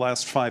absorb the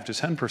last 5 to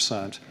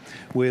 10%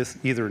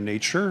 with either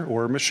nature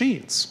or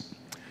machines.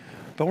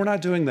 But we're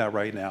not doing that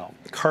right now.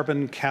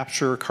 Carbon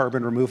capture,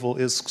 carbon removal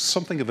is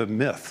something of a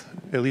myth,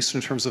 at least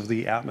in terms of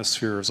the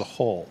atmosphere as a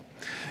whole.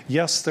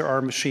 Yes, there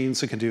are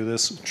machines that can do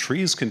this.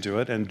 Trees can do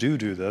it and do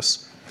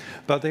this.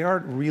 But they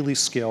aren't really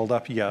scaled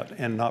up yet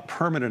and not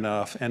permanent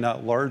enough and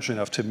not large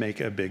enough to make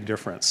a big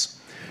difference.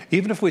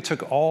 Even if we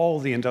took all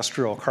the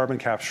industrial carbon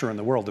capture in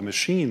the world, the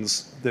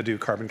machines that do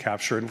carbon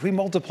capture, and if we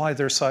multiplied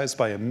their size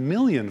by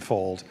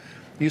 1,000,000-fold,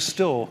 you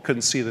still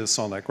couldn't see this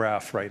on that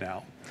graph right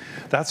now.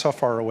 That's how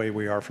far away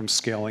we are from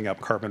scaling up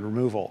carbon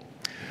removal.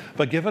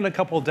 But given a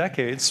couple of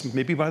decades,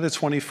 maybe by the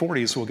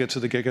 2040s, we'll get to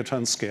the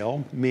gigaton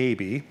scale,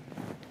 maybe.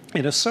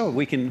 And if so,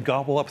 we can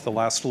gobble up the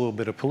last little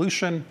bit of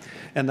pollution,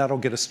 and that'll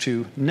get us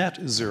to net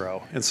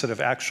zero instead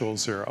of actual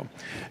zero.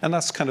 And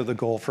that's kind of the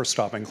goal for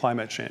stopping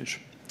climate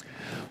change.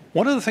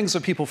 One of the things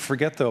that people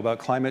forget, though, about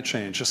climate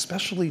change,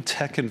 especially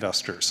tech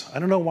investors, I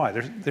don't know why,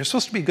 they're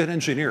supposed to be good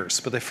engineers,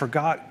 but they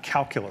forgot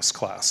calculus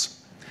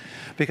class.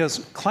 Because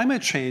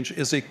climate change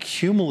is a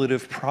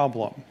cumulative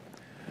problem.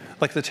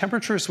 Like the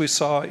temperatures we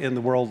saw in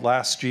the world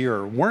last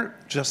year weren't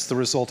just the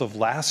result of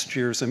last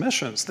year's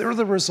emissions. They were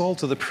the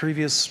result of the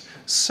previous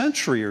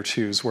century or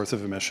two's worth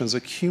of emissions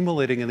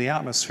accumulating in the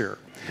atmosphere.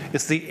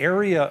 It's the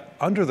area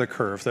under the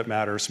curve that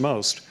matters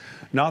most,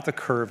 not the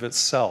curve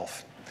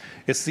itself.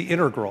 It's the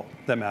integral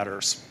that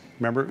matters.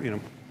 Remember,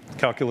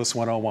 Calculus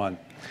 101.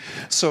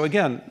 So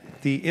again,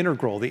 the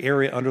integral, the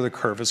area under the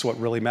curve, is what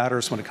really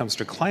matters when it comes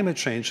to climate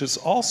change. It's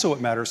also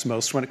what matters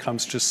most when it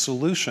comes to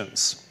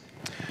solutions.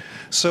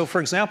 So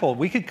for example,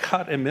 we could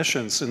cut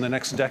emissions in the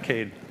next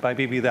decade by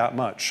maybe that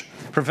much,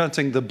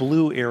 preventing the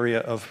blue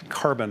area of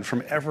carbon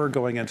from ever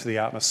going into the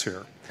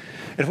atmosphere.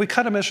 If we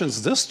cut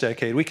emissions this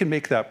decade, we can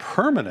make that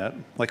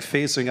permanent, like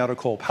phasing out a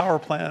coal power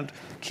plant,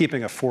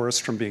 keeping a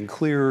forest from being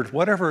cleared,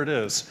 whatever it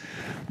is.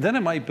 Then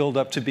it might build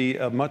up to be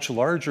a much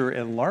larger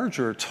and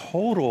larger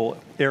total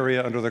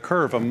area under the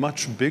curve, a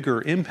much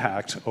bigger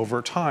impact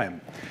over time.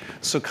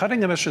 So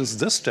cutting emissions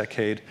this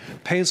decade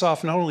pays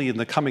off not only in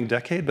the coming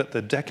decade, but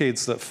the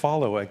decades that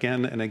follow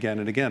again and again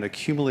and again,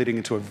 accumulating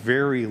into a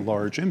very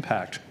large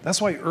impact. That's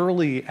why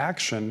early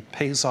action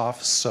pays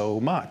off so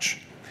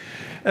much.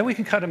 And we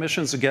can cut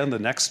emissions again the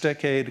next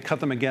decade, cut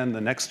them again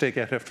the next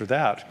decade after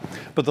that.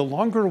 But the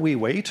longer we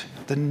wait,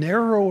 the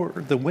narrower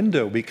the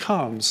window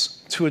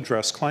becomes to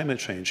address climate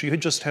change. You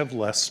just have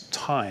less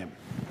time.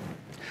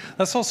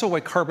 That's also why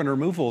carbon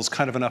removal is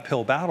kind of an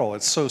uphill battle.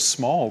 It's so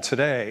small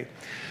today.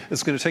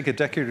 It's going to take a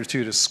decade or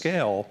two to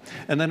scale,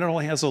 and then it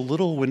only has a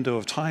little window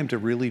of time to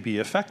really be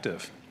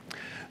effective.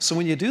 So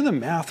when you do the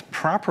math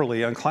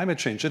properly on climate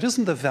change, it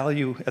isn't the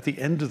value at the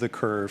end of the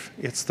curve,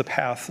 it's the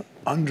path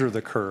under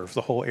the curve,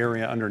 the whole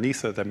area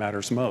underneath it that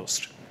matters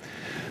most.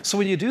 So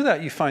when you do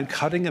that, you find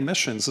cutting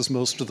emissions is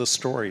most of the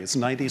story. It's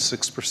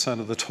 96%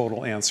 of the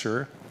total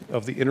answer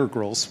of the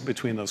integrals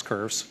between those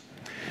curves.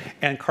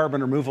 And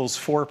carbon removal is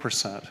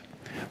 4%.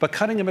 But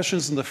cutting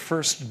emissions in the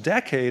first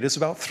decade is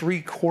about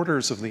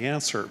 3/4 of the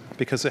answer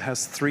because it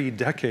has 3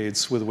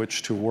 decades with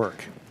which to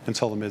work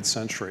until the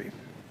mid-century.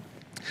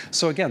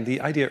 So again,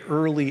 the idea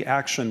early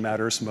action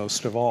matters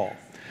most of all.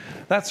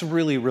 That's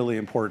really, really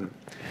important.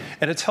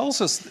 And it tells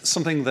us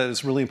something that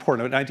is really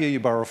important, an idea you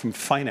borrow from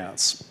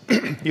finance.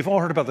 You've all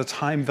heard about the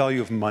time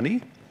value of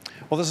money.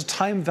 Well, there's a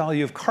time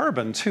value of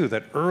carbon, too,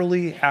 that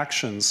early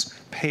actions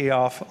pay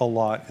off a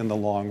lot in the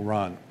long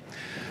run.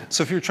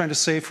 So if you're trying to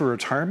save for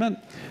retirement,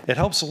 it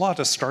helps a lot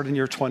to start in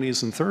your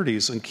 20s and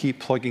 30s and keep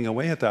plugging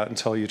away at that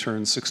until you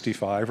turn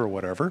 65 or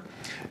whatever.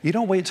 You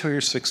don't wait till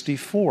you're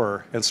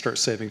 64 and start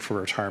saving for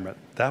retirement.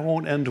 That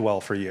won't end well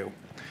for you.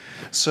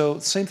 So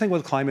same thing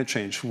with climate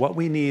change. What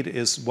we need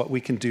is what we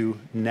can do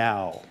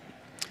now.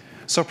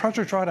 So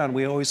Project Drawdown,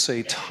 we always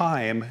say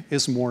time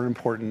is more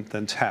important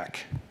than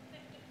tech.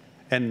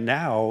 And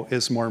now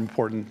is more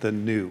important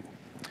than new.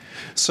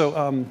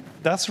 So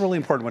that's really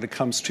important when it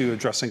comes to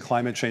addressing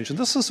climate change. And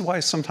this is why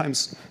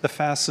sometimes the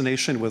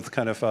fascination with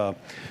kind of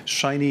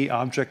shiny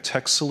object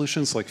tech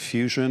solutions like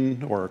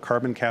fusion or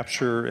carbon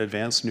capture,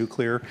 advanced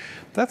nuclear,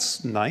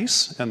 that's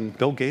nice. And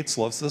Bill Gates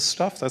loves this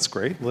stuff. That's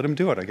great. Let him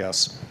do it, I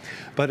guess.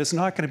 But it's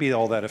not going to be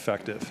all that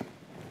effective.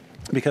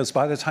 Because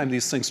by the time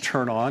these things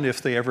turn on,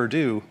 if they ever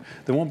do,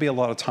 there won't be a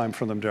lot of time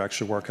for them to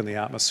actually work in the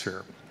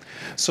atmosphere.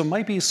 So it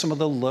might be some of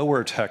the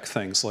lower tech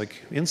things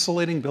like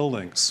insulating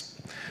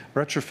buildings,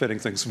 retrofitting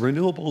things,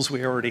 renewables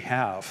we already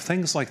have,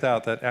 things like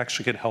that that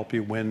actually can help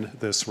you win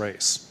this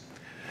race.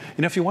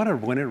 You know, if you want to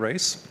win a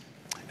race,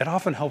 it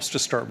often helps to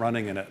start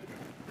running in it,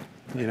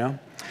 you know?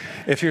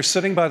 If you're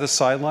sitting by the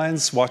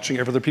sidelines watching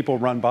other people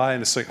run by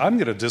and it's like, I'm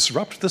going to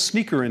disrupt the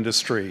sneaker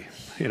industry,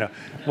 you know,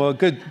 well,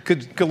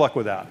 good luck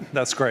with that.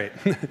 That's great.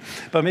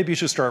 But maybe you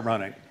should start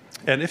running.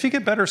 And if you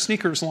get better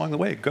sneakers along the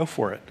way, go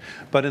for it.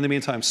 But in the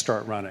meantime,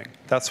 start running.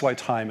 That's why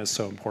time is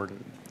so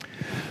important.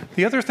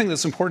 The other thing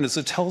that's important is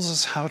it tells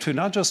us how to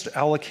not just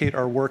allocate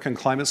our work on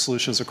climate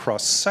solutions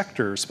across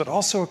sectors, but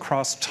also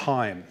across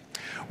time.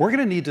 We're going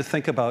to need to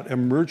think about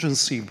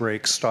emergency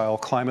brake style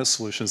climate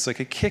solutions that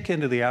could kick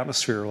into the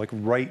atmosphere like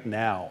right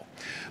now.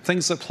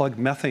 Things that plug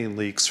methane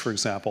leaks, for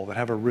example, that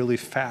have a really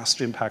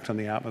fast impact on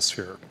the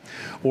atmosphere.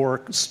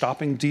 Or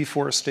stopping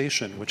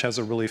deforestation, which has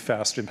a really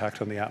fast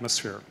impact on the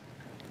atmosphere.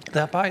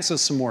 That buys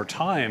us some more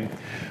time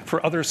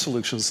for other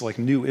solutions like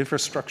new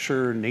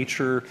infrastructure,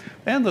 nature,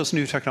 and those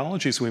new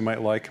technologies we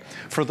might like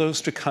for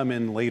those to come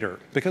in later,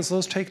 because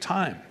those take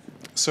time.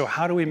 So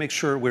how do we make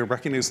sure we're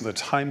recognizing the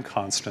time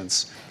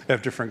constants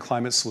of different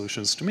climate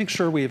solutions to make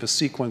sure we have a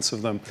sequence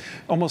of them,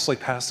 almost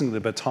like passing the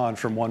baton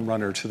from one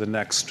runner to the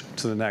next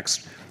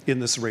in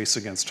this race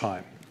against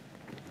time?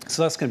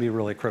 So that's going to be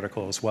really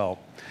critical as well.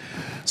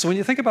 So when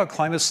you think about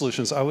climate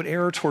solutions, I would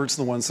err towards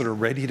the ones that are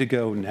ready to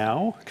go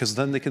now, because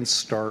then they can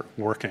start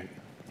working.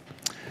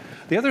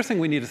 The other thing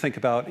we need to think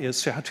about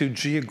is how to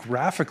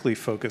geographically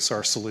focus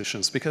our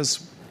solutions,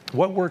 because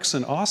what works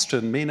in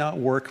Austin may not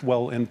work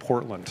well in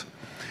Portland,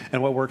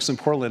 and what works in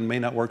Portland may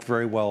not work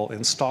very well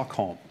in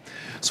Stockholm.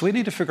 So we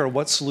need to figure out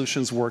what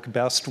solutions work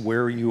best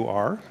where you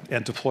are,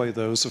 and deploy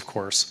those, of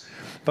course,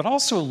 but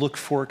also look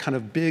for kind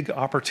of big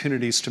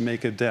opportunities to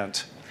make a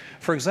dent.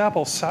 For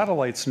example,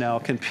 satellites now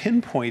can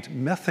pinpoint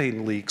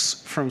methane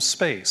leaks from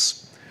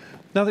space.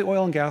 Now, the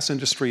oil and gas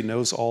industry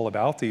knows all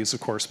about these,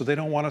 of course, but they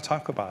don't want to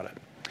talk about it.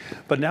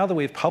 But now that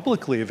we have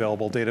publicly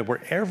available data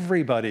where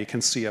everybody can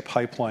see a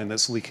pipeline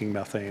that's leaking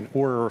methane,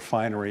 or a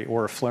refinery,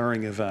 or a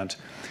flaring event,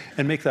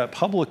 and make that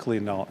public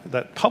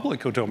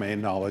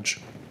domain knowledge,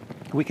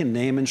 we can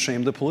name and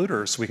shame the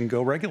polluters. We can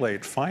go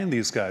regulate, find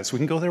these guys. We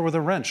can go there with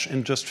a wrench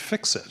and just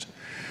fix it.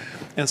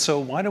 And so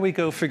why don't we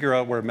go figure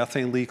out where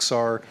methane leaks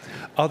are,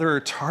 other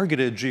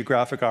targeted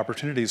geographic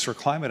opportunities for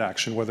climate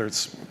action, whether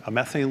it's a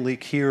methane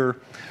leak here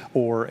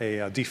or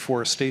a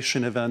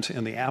deforestation event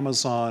in the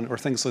Amazon or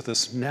things like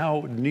this.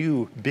 Now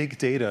new big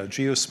data,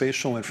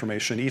 geospatial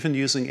information, even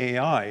using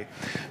AI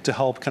to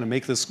help kind of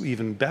make this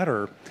even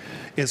better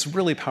is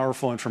really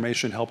powerful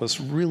information to help us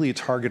really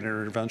target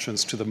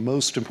interventions to the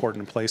most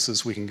important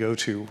places we can go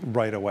to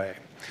right away.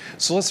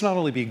 So let's not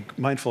only be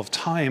mindful of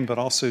time, but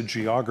also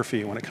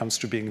geography when it comes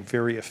to being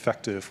very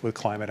effective with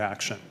climate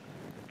action.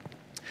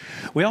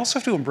 We also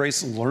have to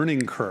embrace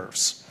learning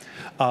curves.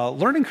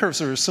 Learning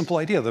curves are a simple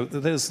idea.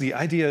 The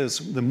idea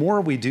is the more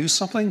we do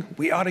something,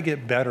 we ought to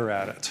get better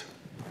at it.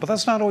 But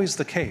that's not always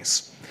the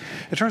case.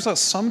 It turns out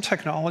some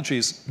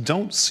technologies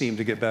don't seem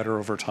to get better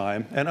over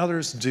time, and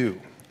others do.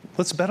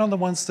 Let's bet on the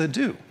ones that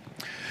do.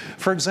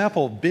 For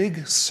example,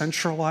 big,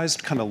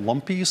 centralized, kind of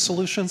lumpy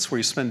solutions where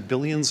you spend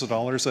billions of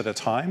dollars at a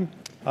time,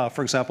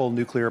 for example,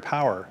 nuclear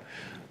power,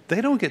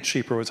 they don't get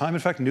cheaper with time.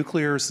 In fact,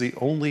 nuclear is the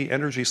only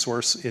energy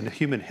source in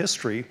human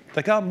history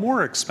that got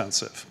more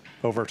expensive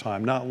over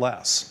time, not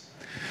less.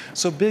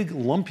 So big,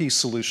 lumpy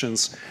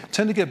solutions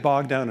tend to get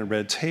bogged down in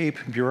red tape,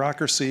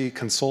 bureaucracy,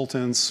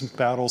 consultants,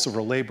 battles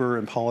over labor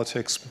and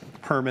politics,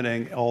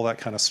 permitting, all that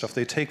kind of stuff.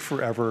 They take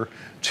forever,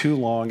 too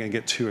long, and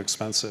get too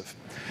expensive.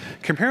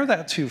 Compare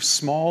that to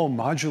small,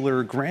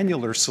 modular,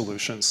 granular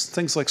solutions,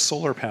 things like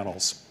solar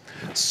panels.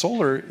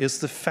 Solar is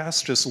the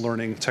fastest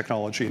learning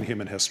technology in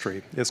human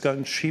history. It's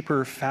gotten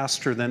cheaper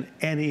faster than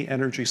any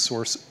energy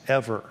source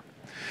ever.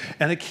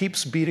 And it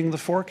keeps beating the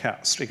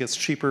forecast. It gets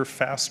cheaper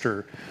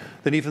faster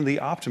than even the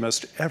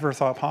optimist ever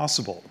thought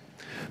possible.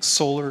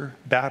 Solar,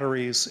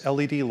 batteries,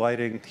 LED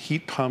lighting,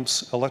 heat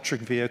pumps,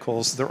 electric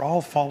vehicles, they're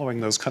all following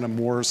those kind of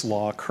Moore's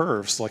law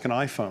curves like an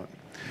iPhone.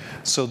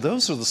 So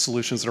those are the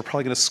solutions that are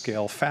probably going to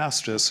scale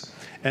fastest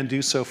and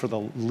do so for the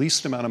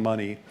least amount of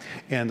money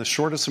and the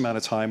shortest amount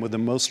of time with the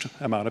most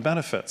amount of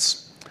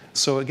benefits.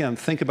 So again,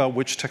 think about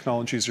which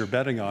technologies you're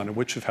betting on and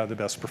which have had the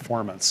best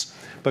performance.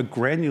 But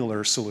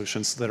granular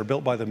solutions that are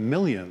built by the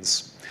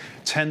millions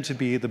tend to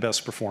be the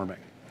best performing.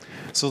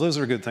 So those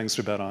are good things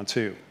to bet on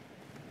too.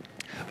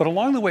 But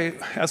along the way,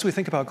 as we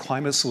think about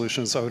climate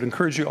solutions, I would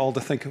encourage you all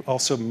to think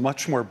also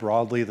much more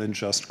broadly than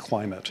just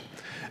climate.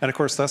 And of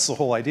course, that's the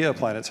whole idea of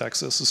Planet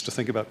Texas, is to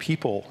think about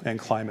people and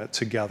climate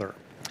together.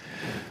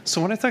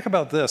 So when I think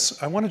about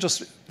this, I want to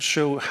just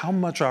show how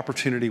much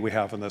opportunity we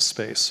have in this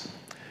space.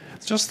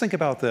 Just think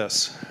about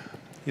this.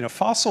 You know,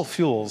 fossil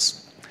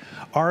fuels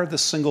are the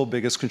single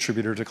biggest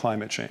contributor to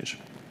climate change.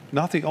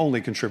 Not the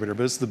only contributor,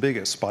 but it's the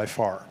biggest by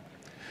far.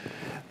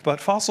 But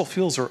fossil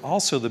fuels are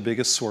also the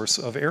biggest source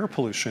of air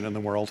pollution in the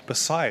world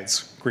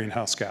besides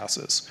greenhouse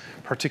gases,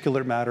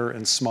 particulate matter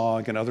and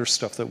smog and other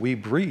stuff that we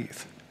breathe.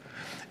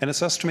 And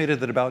it's estimated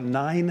that about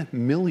 9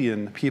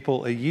 million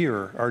people a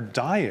year are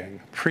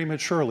dying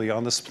prematurely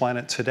on this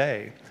planet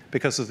today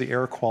because of the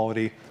air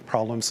quality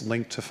problems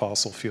linked to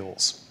fossil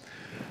fuels.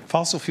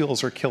 Fossil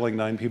fuels are killing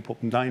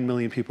 9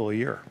 million people a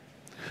year.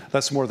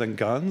 That's more than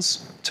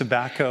guns,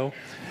 tobacco,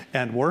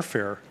 and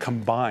warfare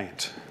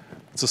combined.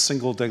 It's the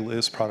single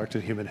deadliest product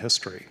in human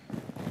history.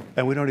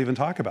 And we don't even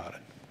talk about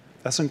it.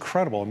 That's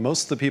incredible. And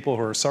most of the people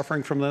who are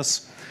suffering from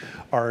this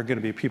are going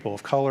to be people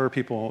of color,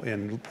 people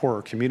in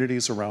poorer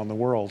communities around the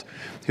world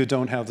who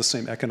don't have the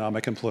same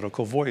economic and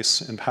political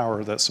voice and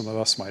power that some of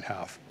us might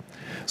have.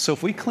 So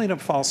if we clean up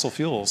fossil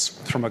fuels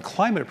from a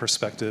climate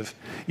perspective,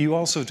 you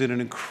also did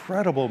an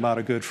incredible amount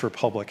of good for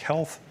public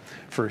health,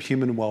 for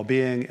human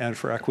well-being, and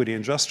for equity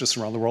and justice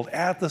around the world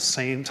at the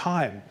same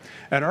time.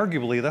 And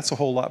arguably, that's a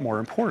whole lot more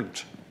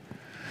important.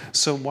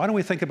 So why don't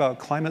we think about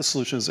climate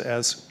solutions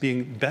as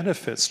being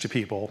benefits to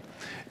people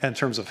in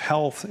terms of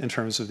health, in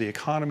terms of the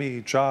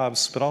economy,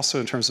 jobs, but also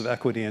in terms of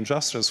equity and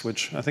justice,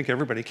 which I think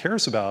everybody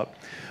cares about.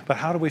 But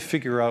how do we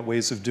figure out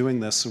ways of doing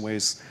this in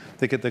ways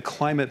that get the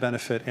climate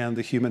benefit and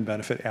the human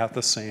benefit at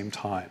the same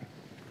time?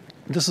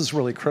 This is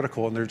really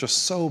critical, and there are just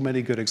so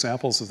many good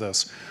examples of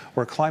this,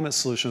 where climate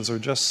solutions are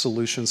just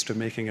solutions to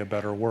making a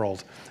better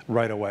world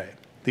right away.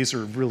 These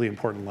are really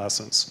important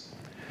lessons.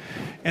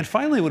 And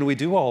finally, when we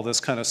do all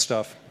this kind of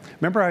stuff,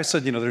 remember I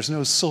said, you know, there's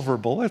no silver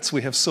bullets,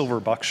 we have silver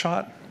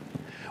buckshot?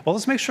 Well,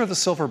 let's make sure the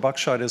silver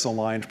buckshot is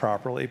aligned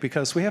properly,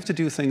 because we have to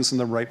do things in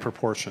the right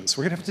proportions.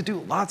 We're going to have to do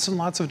lots and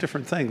lots of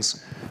different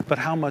things, but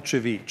how much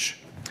of each?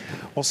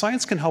 Well,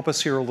 science can help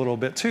us here a little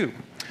bit too.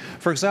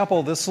 For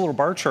example, this little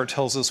bar chart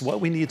tells us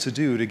what we need to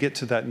do to get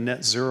to that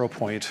net zero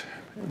point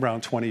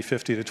around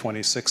 2050 to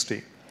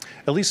 2060,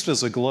 at least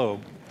as a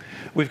globe.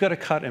 We've got to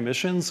cut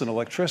emissions and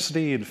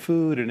electricity and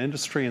food and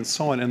industry and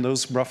so on in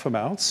those rough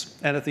amounts.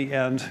 And at the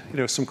end, you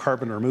know, some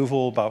carbon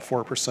removal, about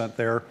 4%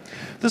 there.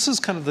 This is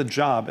kind of the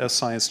job, as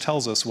science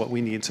tells us, what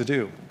we need to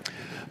do.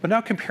 But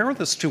now compare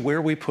this to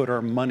where we put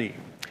our money.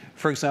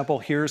 For example,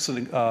 here's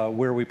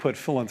where we put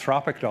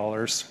philanthropic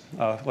dollars,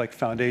 like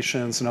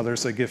foundations and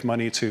others that give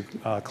money to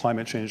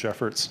climate change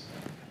efforts.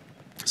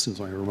 As soon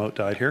as my remote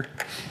died here.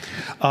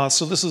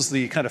 So this is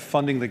the kind of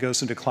funding that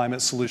goes into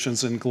climate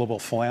solutions and global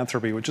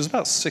philanthropy, which is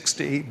about 6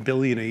 to 8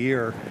 billion a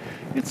year.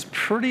 It's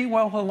pretty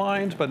well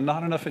aligned, but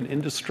not enough in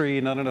industry,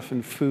 not enough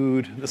in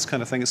food, this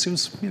kind of thing. It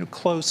seems, you know,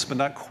 close, but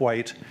not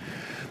quite.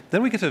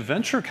 Then we get to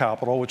venture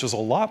capital, which is a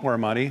lot more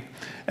money,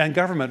 and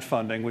government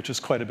funding, which is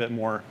quite a bit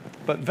more.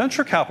 But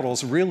venture capital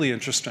is really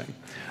interesting.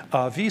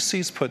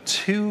 VCs put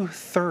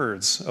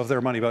 2/3 of their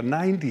money, about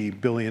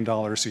 $90 billion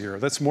a year,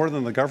 that's more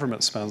than the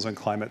government spends on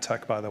climate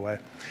tech, by the way,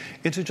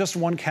 into just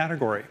one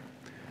category: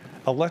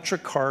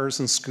 electric cars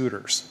and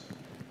scooters.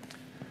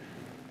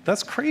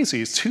 That's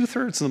crazy.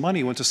 2/3 of the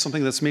money went to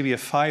something that's maybe a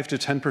 5 to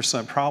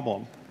 10%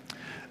 problem.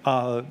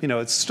 You know,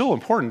 it's still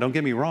important, don't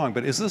get me wrong,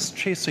 but is this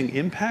chasing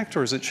impact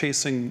or is it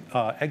chasing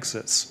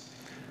exits?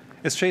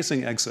 It's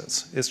chasing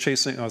exits.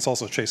 It's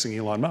also chasing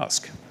Elon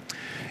Musk.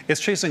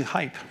 It's chasing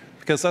hype,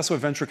 because that's what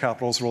venture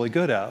capital is really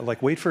good at.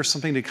 Like, wait for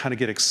something to kind of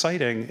get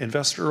exciting,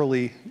 invest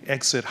early,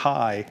 exit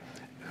high.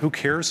 Who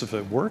cares if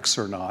it works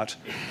or not?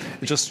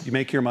 Just you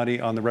make your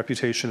money on the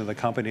reputation of the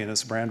company and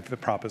its brand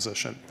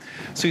proposition.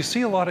 So you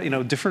see a lot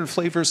of different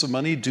flavors of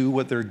money do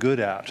what they're good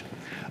at.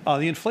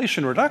 The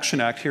Inflation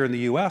Reduction Act here in the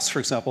US, for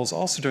example, is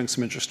also doing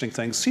some interesting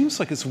things. Seems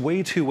like it's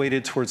way too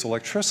weighted towards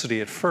electricity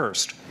at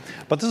first,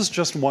 but this is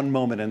just one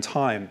moment in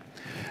time.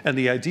 And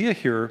the idea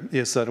here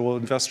is that it will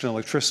invest in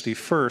electricity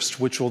first,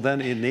 which will then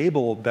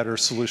enable better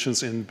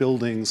solutions in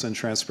buildings and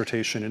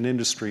transportation and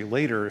industry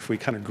later. If we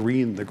kind of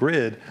green the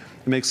grid,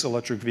 it makes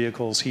electric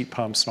vehicles, heat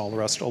pumps, and all the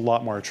rest a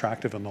lot more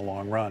attractive in the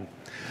long run.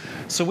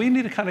 So we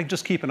need to kind of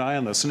just keep an eye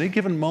on this. In a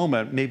given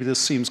moment, maybe this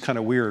seems kind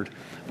of weird,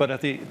 but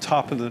at the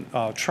top of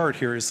the chart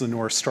here is the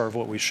North Star of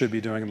what we should be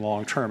doing in the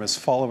long term, is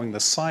following the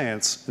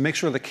science and make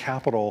sure the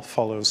capital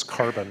follows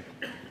carbon,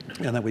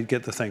 and that we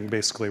get the thing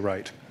basically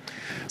right.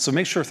 So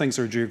make sure things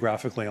are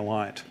geographically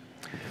aligned.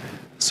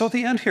 So at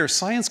the end here,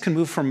 science can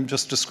move from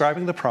just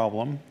describing the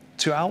problem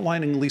to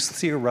outlining at least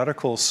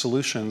theoretical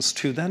solutions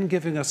to then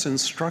giving us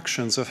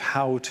instructions of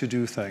how to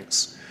do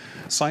things.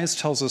 Science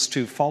tells us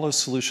to follow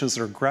solutions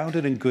that are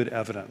grounded in good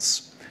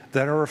evidence,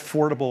 that are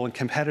affordable and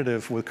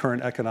competitive with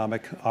current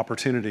economic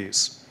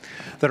opportunities,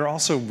 that are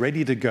also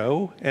ready to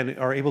go and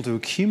are able to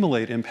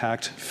accumulate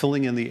impact,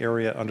 filling in the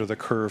area under the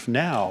curve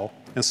now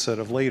instead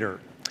of later.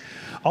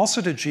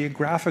 Also to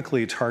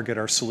geographically target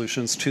our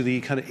solutions to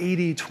the kind of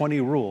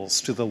 80-20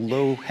 rules, to the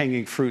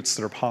low-hanging fruits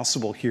that are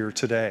possible here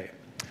today.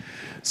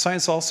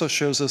 Science also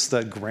shows us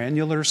that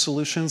granular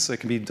solutions that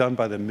can be done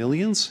by the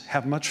millions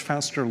have much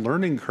faster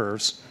learning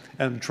curves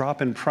and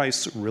drop in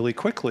price really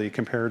quickly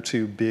compared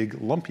to big,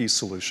 lumpy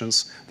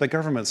solutions that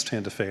governments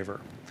tend to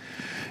favor.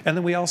 And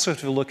then we also have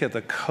to look at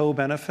the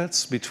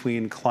co-benefits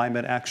between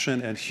climate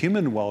action and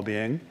human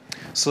well-being,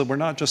 so that we're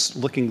not just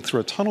looking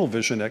through a tunnel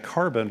vision at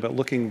carbon, but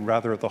looking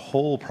rather at the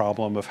whole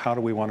problem of how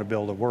do we want to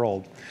build a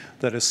world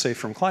that is safe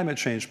from climate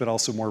change, but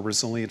also more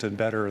resilient and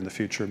better in the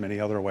future in many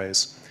other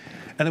ways.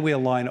 And then we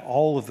align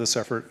all of this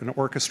effort and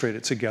orchestrate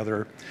it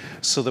together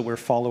so that we're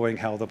following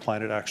how the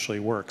planet actually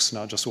works,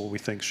 not just what we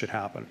think should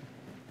happen.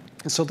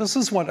 So this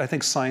is what I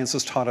think science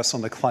has taught us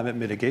on the climate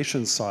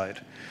mitigation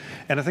side.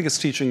 And I think it's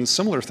teaching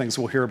similar things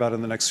we'll hear about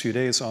in the next few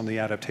days on the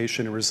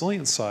adaptation and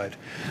resilience side.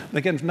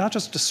 Again, not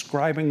just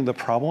describing the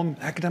problem,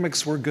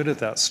 academics were good at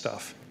that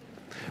stuff.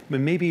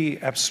 But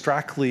maybe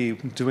abstractly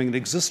doing an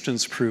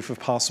existence proof of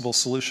possible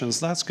solutions,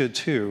 that's good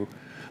too.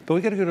 But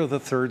we got to go to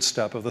the third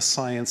step of the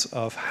science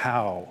of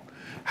how.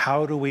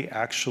 How do we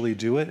actually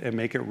do it and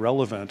make it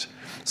relevant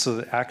so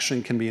that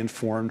action can be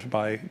informed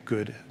by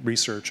good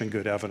research and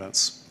good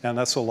evidence? And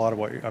that's a lot of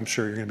what I'm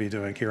sure you're going to be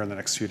doing here in the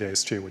next few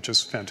days too, which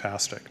is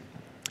fantastic.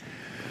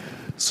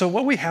 So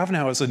what we have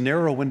now is a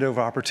narrow window of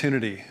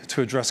opportunity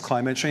to address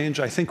climate change.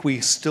 I think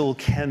we still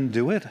can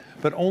do it,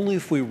 but only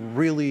if we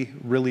really,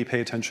 really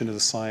pay attention to the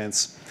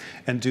science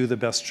and do the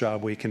best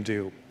job we can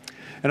do.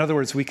 In other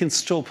words, we can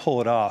still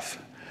pull it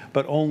off,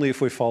 but only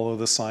if we follow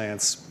the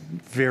science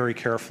very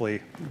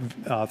carefully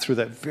through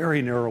that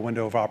very narrow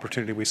window of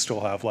opportunity we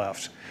still have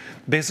left.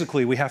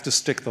 Basically, we have to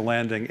stick the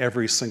landing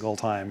every single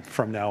time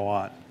from now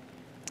on.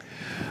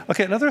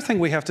 Okay, another thing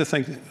we have to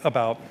think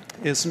about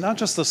is not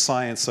just the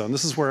science, though, and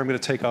this is where I'm going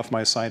to take off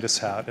my scientist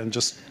hat and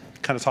just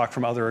kind of talk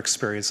from other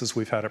experiences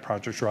we've had at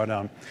Project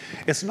Drawdown.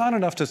 It's not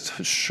enough to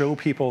show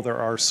people there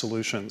are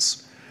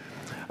solutions.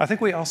 I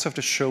think we also have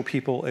to show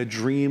people a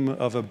dream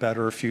of a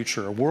better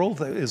future, a world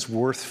that is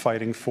worth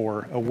fighting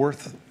for,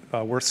 worth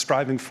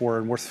striving for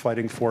and worth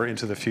fighting for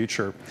into the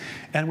future.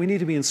 And we need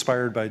to be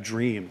inspired by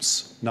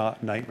dreams,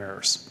 not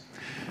nightmares.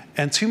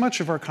 And too much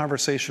of our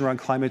conversation around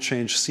climate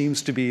change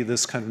seems to be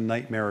this kind of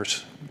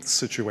nightmarish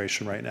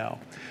situation right now.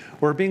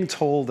 We're being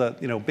told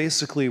that,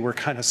 basically we're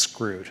kind of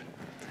screwed,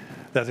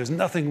 that there's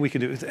nothing we can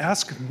do.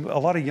 Ask a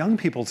lot of young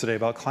people today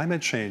about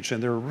climate change,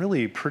 and they're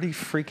really pretty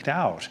freaked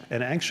out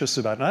and anxious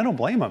about it. And I don't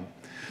blame them,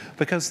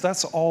 because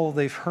that's all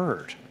they've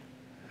heard.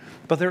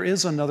 But there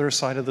is another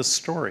side of this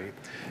story.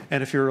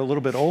 And if you're a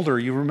little bit older,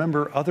 you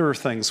remember other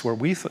things where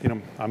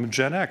I'm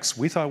Gen X,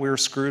 we thought we were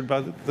screwed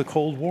by the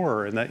Cold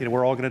War and that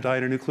we're all going to die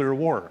in a nuclear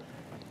war.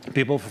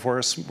 People before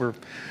us were,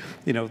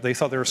 they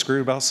thought they were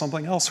screwed about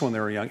something else when they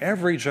were young.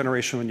 Every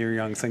generation when you're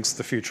young thinks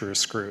the future is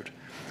screwed.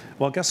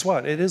 Well, guess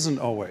what? It isn't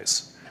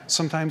always.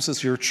 Sometimes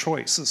it's your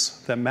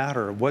choices that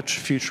matter. Which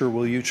future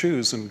will you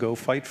choose, and go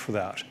fight for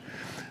that.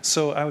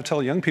 So I would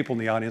tell young people in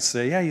the audience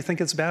today, yeah, you think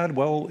it's bad?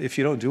 Well, if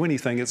you don't do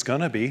anything, it's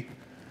going to be.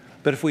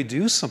 But if we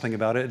do something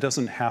about it, it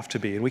doesn't have to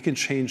be, and we can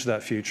change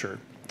that future.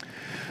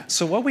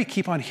 So what we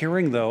keep on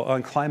hearing, though,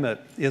 on climate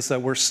is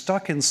that we're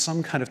stuck in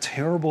some kind of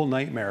terrible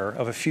nightmare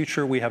of a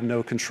future we have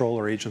no control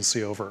or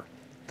agency over.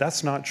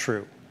 That's not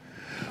true.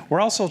 We're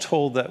also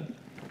told that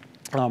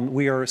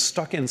we are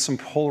stuck in some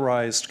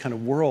polarized kind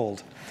of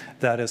world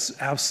that is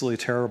absolutely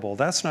terrible.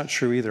 That's not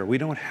true either. We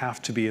don't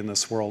have to be in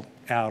this world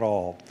at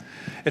all.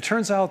 It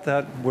turns out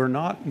that we're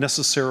not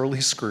necessarily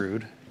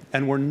screwed,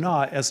 and we're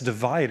not as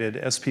divided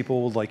as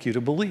people would like you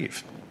to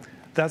believe.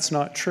 That's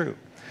not true.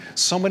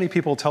 So many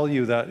people tell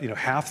you that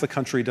half the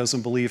country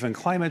doesn't believe in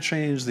climate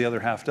change, the other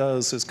half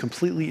does. It's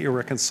completely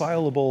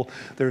irreconcilable.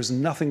 There's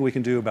nothing we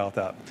can do about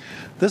that.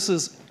 This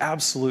is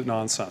absolute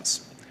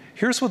nonsense.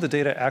 Here's what the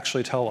data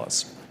actually tell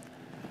us.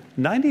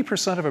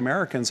 90% of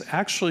Americans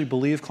actually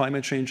believe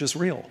climate change is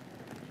real.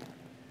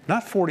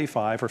 Not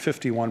 45 or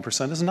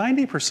 51%, it's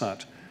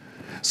 90%.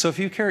 So if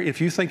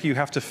you think you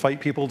have to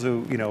fight people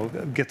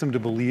to get them to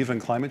believe in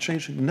climate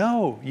change,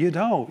 no, you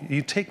don't.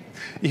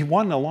 You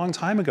won a long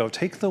time ago.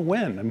 Take the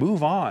win and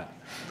move on.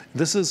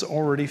 This is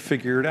already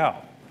figured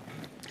out.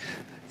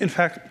 In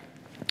fact,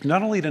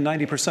 not only do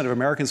 90% of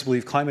Americans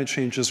believe climate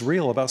change is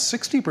real, about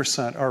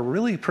 60% are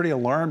really pretty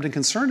alarmed and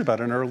concerned about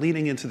it and are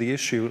leaning into the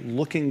issue,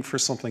 looking for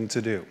something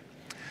to do.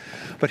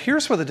 But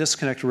here's where the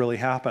disconnect really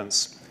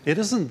happens. It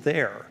isn't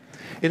there.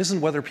 It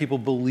isn't whether people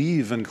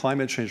believe in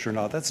climate change or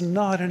not. That's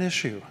not an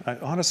issue.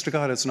 Honest to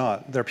God, it's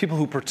not. There are people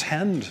who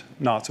pretend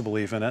not to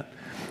believe in it,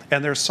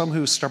 and there's some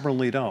who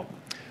stubbornly don't.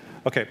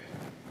 Okay,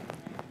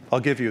 I'll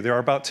give you. There are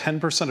about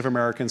 10% of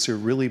Americans who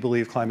really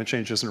believe climate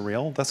change isn't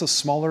real. That's a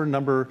smaller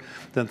number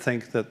than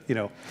think that,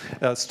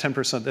 that's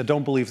 10% that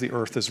don't believe the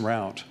Earth is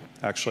round,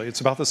 actually.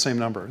 It's about the same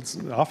number. It's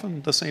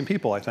often the same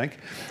people, I think,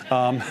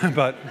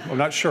 but I'm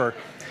not sure.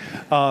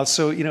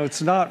 So,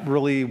 it's not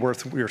really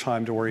worth your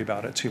time to worry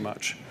about it too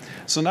much.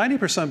 So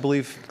 90%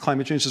 believe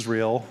climate change is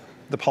real.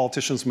 The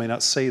politicians may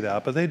not say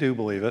that, but they do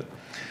believe it.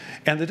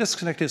 And the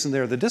disconnect isn't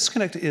there. The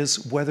disconnect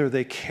is whether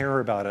they care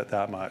about it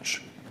that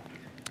much.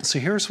 So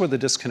here's where the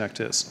disconnect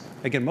is.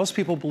 Again, most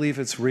people believe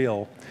it's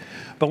real.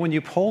 But when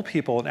you poll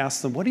people and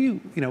ask them, what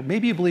do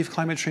maybe you believe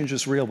climate change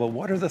is real, but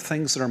what are the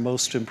things that are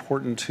most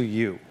important to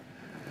you?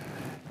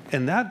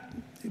 And that,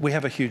 we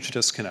have a huge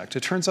disconnect.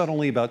 It turns out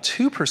only about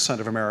 2%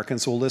 of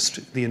Americans will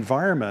list the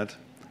environment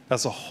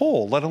as a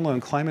whole, let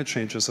alone climate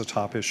change, as a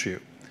top issue.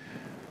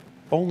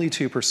 Only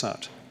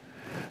 2%.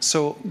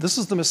 So this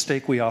is the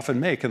mistake we often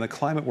make in the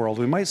climate world.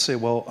 We might say,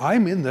 well,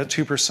 I'm in that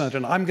 2%,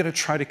 and I'm going to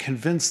try to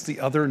convince the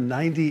other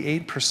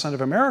 98%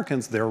 of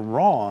Americans they're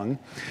wrong,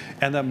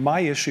 and that my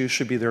issue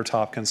should be their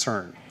top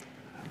concern.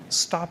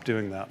 Stop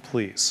doing that,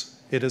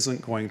 please. It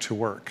isn't going to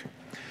work.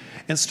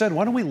 Instead,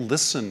 why don't we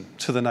listen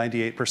to the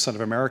 98% of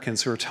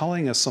Americans who are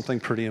telling us something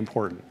pretty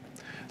important?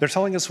 They're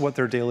telling us what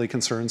their daily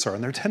concerns are,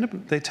 and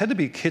they tend to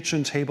be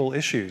kitchen table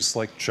issues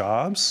like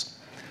jobs,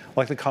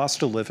 like the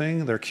cost of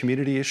living, their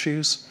community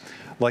issues,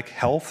 like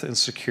health and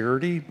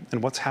security,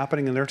 and what's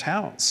happening in their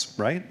towns,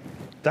 right?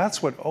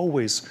 That's what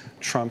always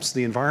trumps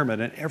the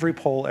environment in every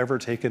poll ever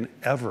taken,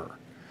 ever.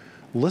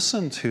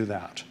 Listen to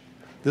that.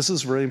 This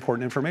is really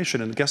important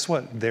information, and guess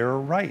what? They're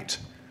right.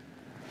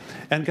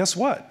 And guess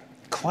what?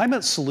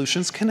 Climate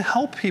solutions can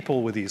help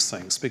people with these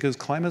things because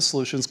climate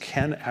solutions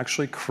can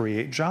actually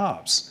create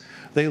jobs.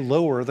 They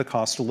lower the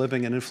cost of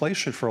living and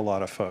inflation for a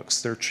lot of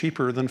folks. They're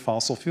cheaper than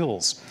fossil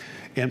fuels.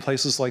 In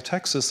places like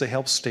Texas, they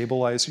help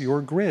stabilize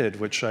your grid,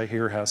 which I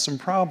hear has some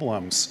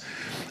problems.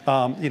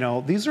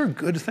 These are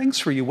good things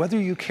for you, whether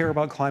you care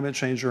about climate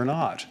change or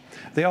not.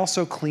 They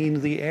also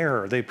clean the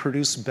air. They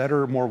produce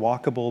better, more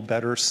walkable,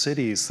 better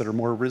cities that are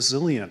more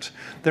resilient.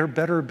 They're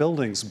better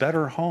buildings,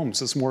 better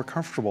homes. It's more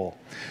comfortable.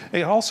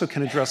 It also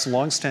can address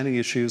longstanding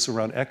issues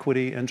around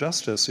equity and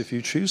justice if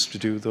you choose to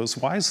do those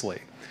wisely.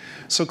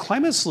 So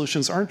climate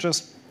solutions aren't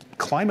just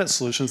climate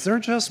solutions, they're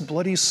just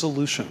bloody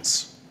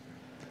solutions.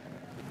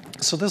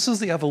 So this is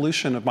the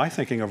evolution of my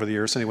thinking over the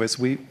years.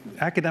 Anyways,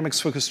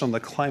 academics focused on the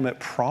climate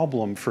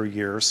problem for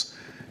years.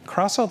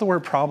 Cross out the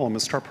word problem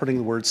and start putting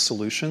the word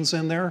solutions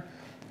in there.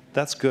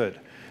 That's good.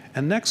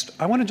 And next,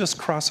 I want to just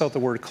cross out the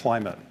word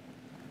climate.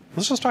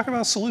 Let's just talk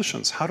about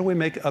solutions. How do we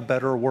make a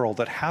better world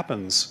that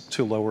happens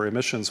to lower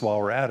emissions while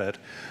we're at it?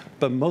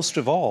 But most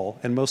of all,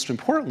 and most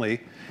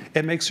importantly,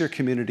 it makes your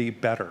community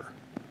better.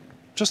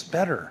 Just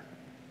better.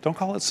 Don't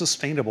call it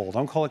sustainable.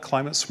 Don't call it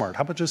climate smart.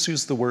 How about just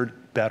use the word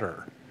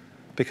better?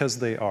 Because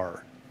they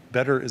are.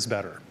 Better is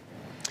better.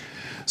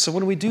 So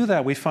when we do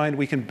that, we find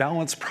we can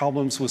balance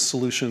problems with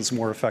solutions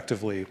more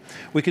effectively.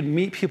 We can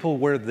meet people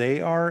where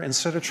they are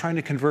instead of trying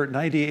to convert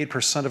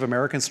 98% of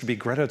Americans to be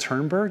Greta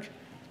Thunberg.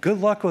 Good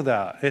luck with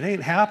that. It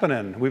ain't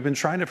happening. We've been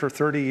trying it for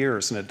 30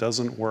 years and it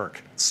doesn't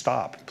work.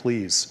 Stop,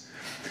 please.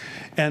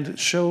 And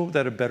show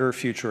that a better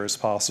future is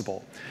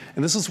possible.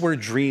 And this is where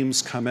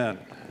dreams come in.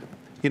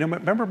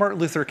 Remember Martin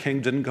Luther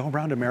King didn't go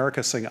around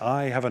America saying,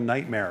 I have a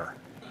nightmare.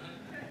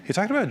 He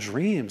talked about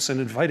dreams and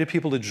invited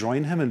people to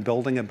join him in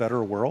building a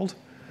better world.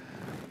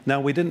 Now,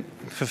 we didn't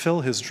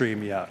fulfill his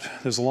dream yet.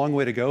 There's a long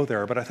way to go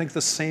there, but I think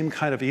the same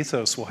kind of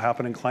ethos will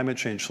happen in climate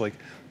change. Like,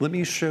 let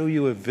me show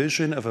you a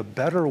vision of a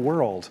better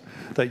world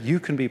that you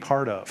can be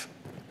part of.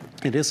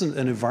 It isn't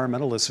an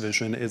environmentalist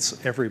vision,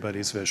 it's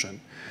everybody's vision.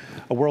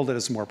 A world that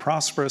is more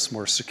prosperous,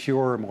 more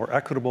secure, more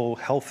equitable,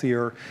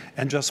 healthier,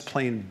 and just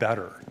plain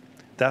better.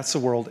 That's a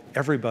world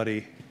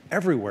everybody,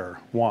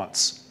 everywhere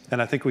wants,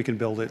 and I think we can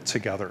build it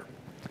together.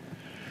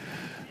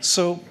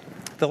 So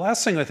the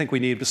last thing I think we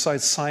need,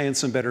 besides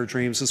science and better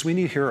dreams, is we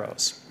need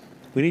heroes.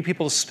 We need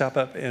people to step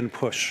up and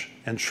push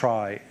and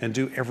try and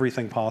do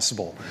everything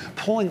possible,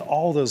 pulling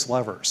all those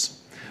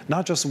levers,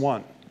 not just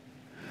one.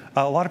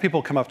 A lot of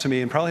people come up to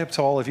me, and probably up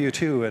to all of you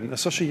too, and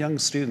especially young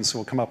students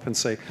will come up and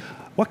say,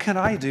 what can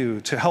I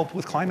do to help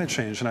with climate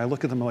change? And I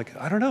look at them like,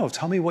 I don't know,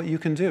 tell me what you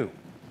can do.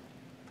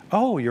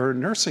 Oh, you're a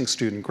nursing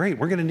student, great,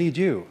 we're gonna need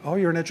you. Oh,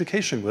 you're in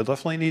education, we'll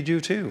definitely need you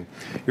too.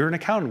 You're an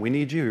accountant, we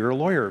need you. You're a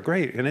lawyer,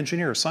 great, an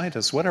engineer,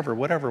 scientist, whatever.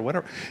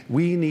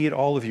 We need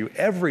all of you.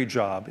 Every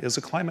job is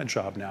a climate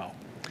job now.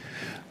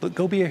 But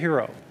go be a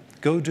hero.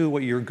 Go do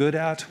what you're good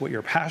at, what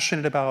you're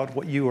passionate about,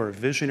 what you are a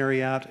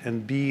visionary at,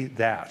 and be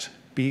that.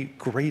 Be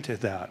great at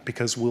that,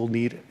 because we'll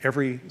need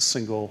every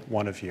single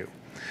one of you.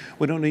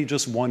 We don't need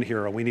just one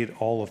hero, we need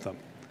all of them.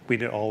 We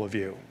need all of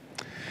you.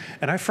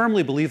 And I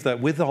firmly believe that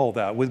with all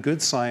that, with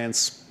good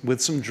science, with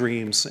some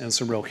dreams and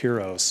some real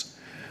heroes,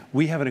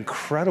 we have an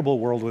incredible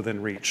world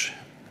within reach.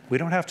 We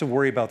don't have to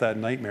worry about that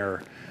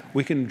nightmare.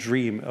 We can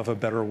dream of a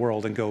better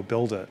world and go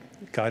build it,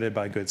 guided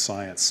by good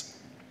science.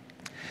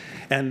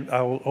 And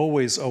I will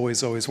always,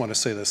 always, always want to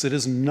say this. It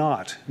is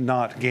not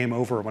game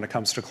over when it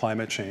comes to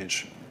climate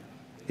change.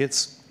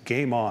 It's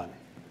game on.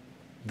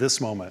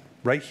 This moment,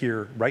 right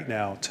here, right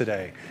now,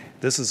 today.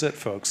 This is it,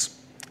 folks.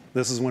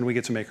 This is when we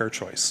get to make our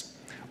choice.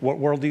 What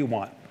world do you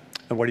want?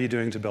 And what are you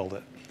doing to build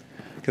it?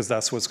 Because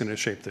that's what's going to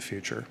shape the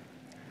future.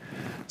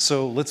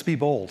 So let's be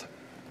bold.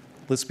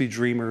 Let's be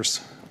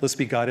dreamers. Let's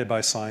be guided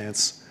by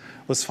science.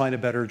 Let's find a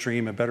better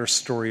dream, a better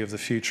story of the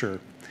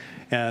future.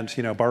 And,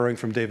 you know, borrowing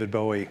from David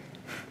Bowie,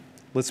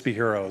 let's be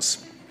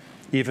heroes,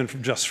 even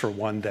just for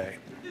one day.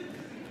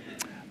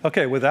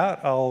 Okay, with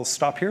that, I'll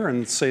stop here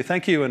and say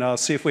thank you, and I'll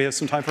see if we have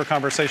some time for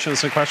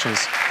conversations and questions.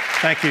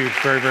 Thank you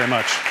very, very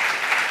much.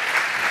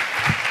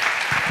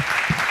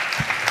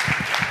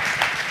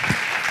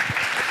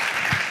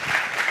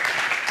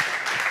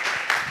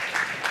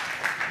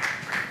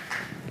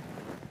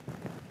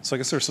 So I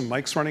guess there's some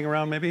mics running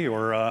around maybe,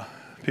 or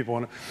people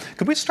want to.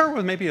 Could we start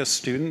with maybe a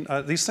student?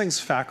 These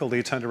things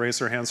faculty tend to raise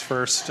their hands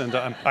first, and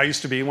I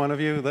used to be one of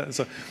you.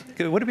 So,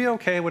 would it be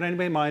okay? Would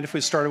anybody mind if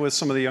we started with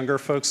some of the younger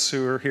folks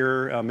who are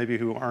here, maybe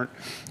who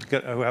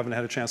haven't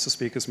had a chance to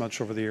speak as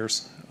much over the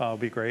years? It'd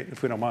be great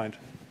if we don't mind.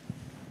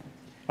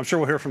 I'm sure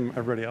we'll hear from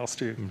everybody else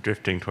too. I'm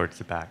drifting towards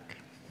the back.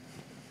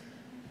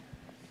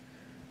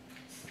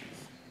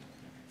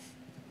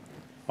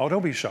 Oh,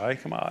 don't be shy.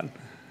 Come on.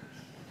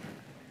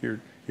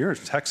 You're in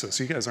Texas.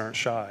 You guys aren't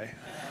shy.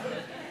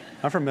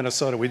 I'm from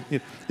Minnesota. You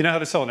know how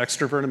to tell an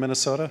extrovert in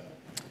Minnesota?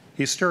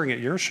 He's staring at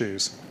your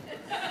shoes.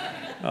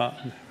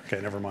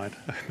 Okay, never mind.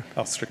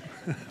 I'll stick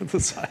with the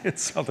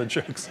science, all the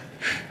jokes.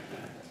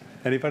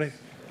 Anybody?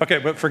 Okay,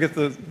 but forget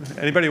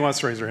anybody who wants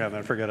to raise their hand,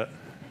 then forget it.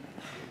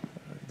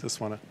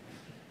 Just want to.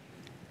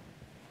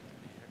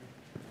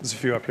 There's a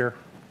few up here.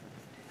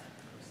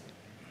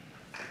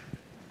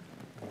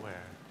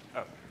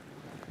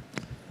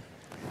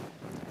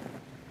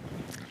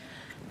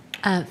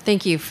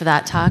 Thank you for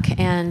that talk.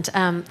 And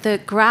the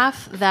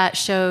graph that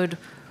showed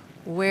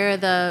where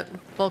the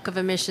bulk of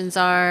emissions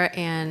are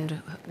and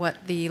what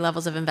the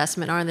levels of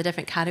investment are in the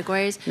different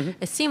categories,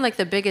 it seemed like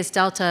the biggest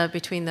delta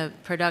between the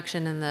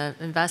production and the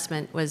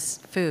investment was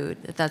food.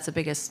 That's the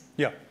biggest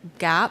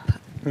gap.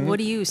 What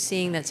are you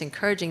seeing that's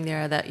encouraging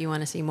there that you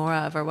want to see more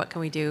of, or what can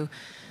we do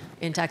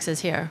in Texas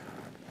here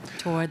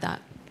toward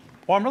that?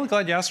 Well, I'm really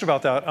glad you asked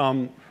about that.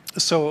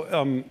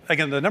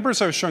 Again, the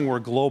numbers I was showing were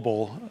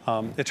global.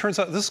 It turns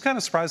out, this is kind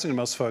of surprising to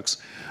most folks,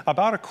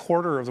 about a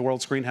quarter of the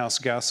world's greenhouse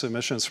gas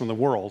emissions from the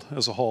world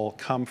as a whole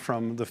come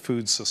from the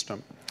food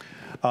system.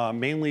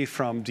 Mainly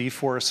from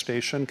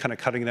deforestation, kind of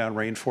cutting down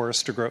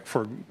rainforest to grow,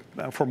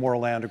 for more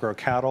land to grow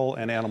cattle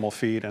and animal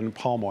feed and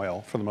palm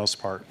oil for the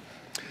most part.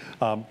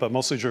 But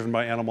mostly driven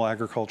by animal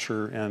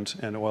agriculture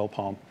and oil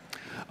palm.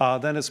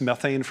 Then it's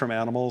methane from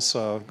animals,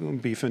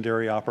 beef and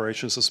dairy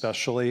operations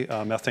especially.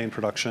 Methane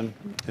production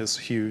is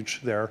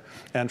huge there,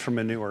 and from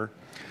manure.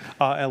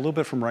 And a little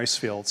bit from rice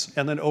fields.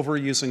 And then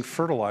overusing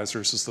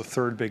fertilizers is the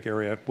third big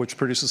area, which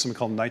produces something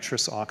called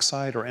nitrous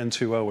oxide, or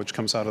N2O, which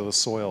comes out of the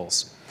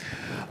soils.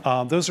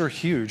 Those are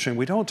huge, and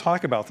we don't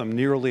talk about them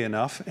nearly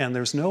enough, and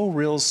there's no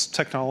real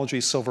technology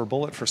silver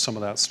bullet for some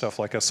of that stuff,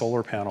 like a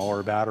solar panel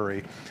or a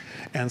battery.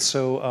 And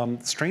so,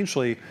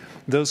 strangely,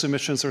 those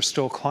emissions are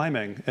still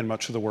climbing in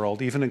much of the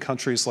world, even in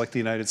countries like the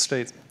United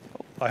States.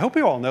 I hope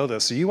you all know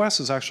this. The US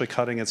is actually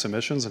cutting its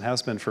emissions and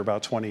has been for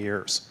about 20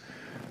 years.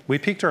 We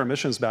peaked our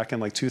emissions back in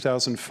like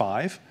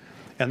 2005,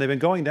 and they've been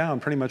going down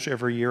pretty much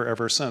every year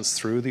ever since,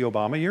 through the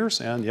Obama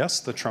years, and yes,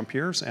 the Trump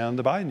years, and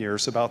the Biden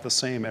years, about the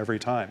same every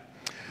time,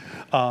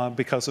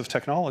 because of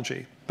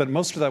technology. But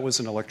most of that was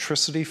in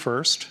electricity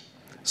first.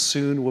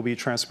 Soon will be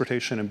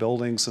transportation and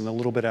buildings, and a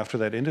little bit after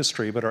that,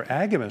 industry, but our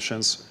ag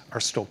emissions are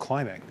still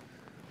climbing.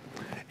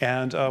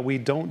 And we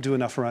don't do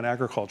enough around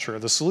agriculture.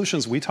 The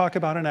solutions we talk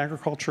about in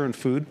agriculture and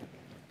food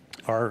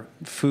are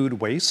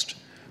food waste.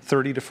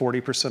 30 to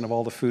 40% of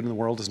all the food in the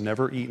world is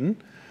never eaten.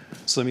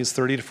 So that means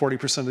 30 to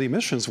 40% of the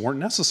emissions weren't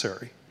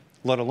necessary.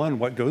 let alone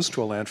what goes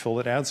to a landfill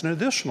that adds an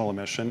additional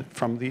emission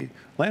from the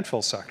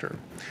landfill sector.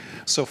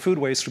 So food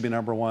waste would be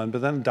number one,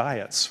 but then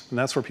diets, and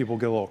that's where people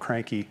get a little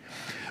cranky,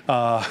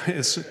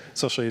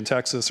 especially in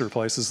Texas or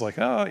places like,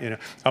 oh,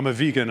 I'm a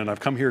vegan and I've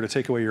come here to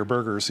take away your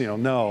burgers.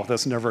 No,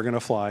 that's never going to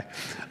fly.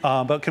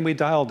 But can we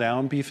dial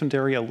down beef and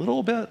dairy a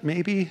little bit,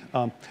 maybe?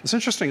 It's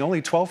interesting,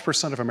 only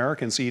 12% of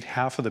Americans eat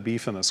half of the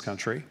beef in this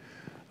country.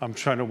 I'm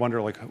trying to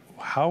wonder, like,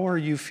 how are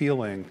you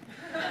feeling?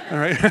 All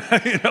right,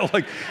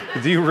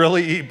 do you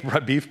really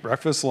eat beef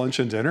breakfast, lunch,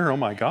 and dinner? Oh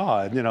my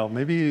God,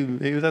 maybe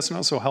that's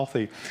not so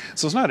healthy.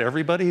 So it's not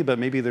everybody, but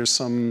maybe there's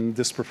some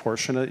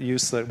disproportionate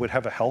use that would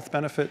have a health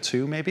benefit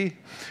too, maybe.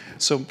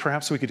 So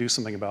perhaps we could do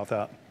something about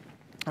that.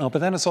 But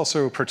then it's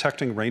also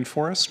protecting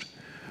rainforest,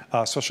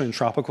 especially in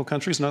tropical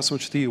countries, not so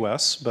much the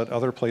US, but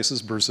other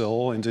places,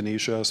 Brazil,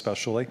 Indonesia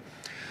especially.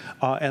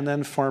 And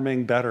then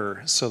farming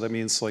better, so that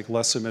means like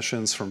less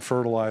emissions from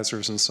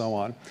fertilizers and so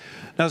on.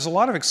 Now, there's a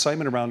lot of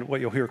excitement around what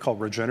you'll hear called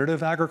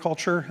regenerative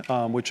agriculture,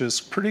 which is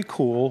pretty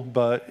cool,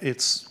 but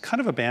it's kind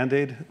of a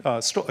Band-Aid,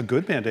 still a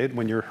good Band-Aid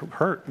when you're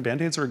hurt.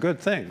 Band-Aids are good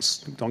things,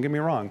 don't get me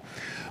wrong.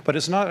 But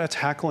it's not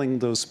tackling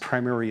those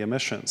primary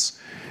emissions.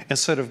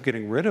 Instead of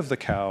getting rid of the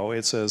cow,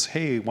 it says,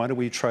 hey, why don't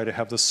we try to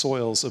have the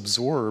soils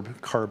absorb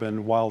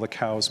carbon while the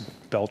cow's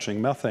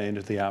belching methane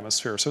into the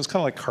atmosphere? So it's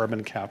kind of like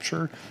carbon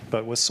capture,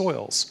 but with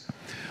soils.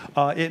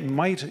 It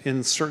might,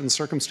 in certain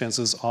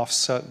circumstances,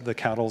 offset the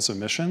cattle's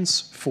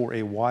emissions for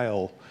a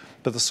while,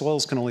 but the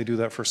soils can only do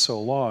that for so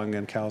long,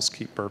 and cows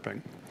keep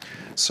burping.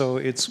 So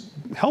it's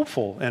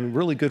helpful and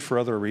really good for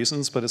other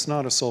reasons, but it's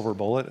not a silver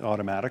bullet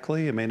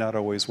automatically. It may not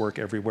always work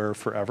everywhere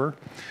forever.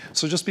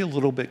 So just be a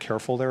little bit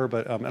careful there.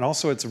 But and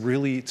also, it's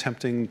really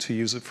tempting to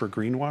use it for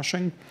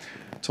greenwashing.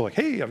 To like,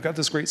 hey, I've got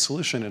this great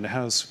solution, and it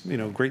has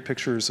great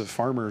pictures of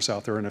farmers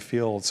out there in a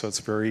field, so it's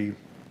very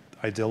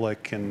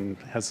idyllic and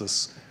has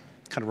this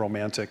kind of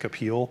romantic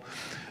appeal.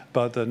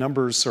 But the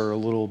numbers are a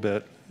little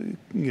bit,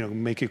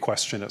 make you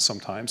question it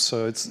sometimes.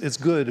 So it's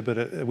good,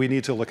 but we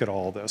need to look at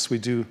all of this. We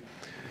do.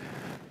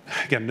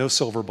 Again, no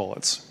silver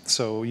bullets.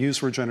 So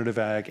use regenerative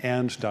ag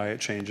and diet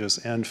changes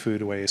and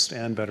food waste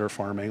and better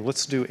farming.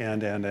 Let's do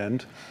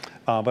and.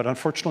 But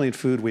unfortunately in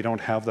food, we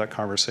don't have that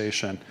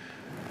conversation.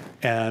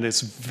 And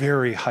it's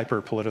very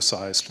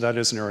hyper-politicized. That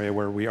is an area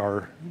where we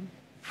are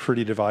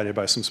pretty divided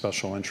by some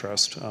special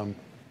interest.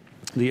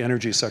 The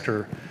energy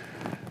sector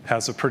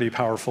has a pretty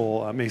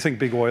powerful, you think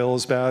big oil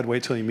is bad?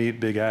 Wait till you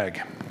meet big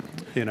ag.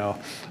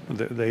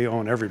 They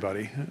own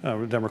everybody,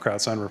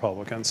 Democrats and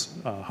Republicans,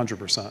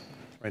 100%.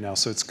 Right now,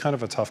 so it's kind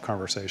of a tough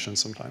conversation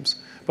sometimes,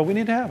 but we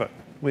need to have it.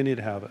 We need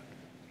to have it.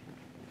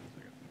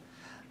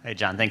 Hey,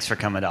 John, thanks for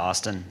coming to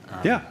Austin.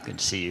 Yeah. Good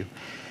to see you.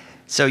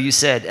 So you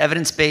said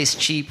evidence-based,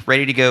 cheap,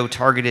 ready to go,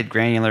 targeted,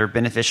 granular,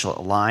 beneficial,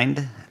 aligned.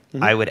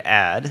 Mm-hmm. I would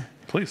add,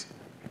 please,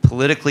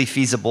 politically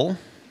feasible,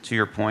 to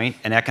your point,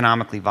 and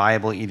economically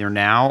viable either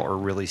now or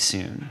really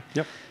soon.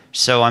 Yep.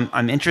 So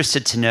I'm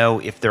interested to know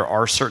if there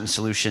are certain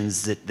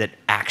solutions that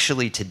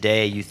actually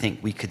today you think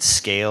we could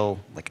scale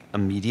like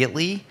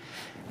immediately.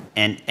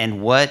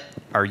 And what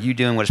are you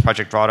doing, what is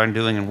Project Drawdown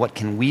doing, and what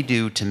can we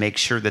do to make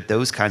sure that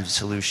those kinds of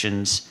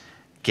solutions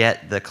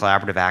get the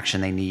collaborative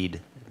action they need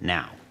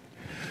now?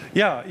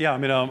 Yeah, I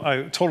mean,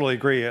 I totally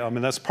agree. I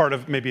mean, that's part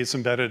of, maybe it's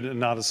embedded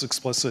and not as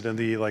explicit in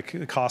the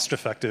like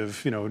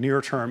cost-effective,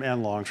 near term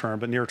and long term,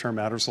 but near term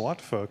matters a lot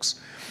to folks.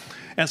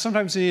 And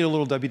sometimes you need a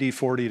little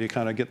WD-40 to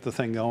kind of get the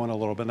thing going a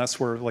little bit. And that's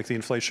where, like the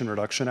Inflation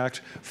Reduction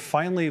Act,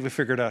 finally we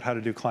figured out how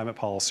to do climate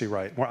policy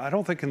right. Where I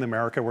don't think in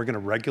America we're going to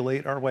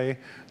regulate our way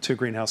to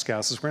greenhouse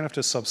gases. We're going to have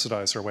to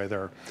subsidize our way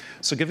there.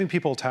 So giving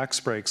people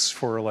tax breaks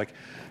for like,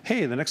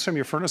 hey, the next time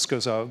your furnace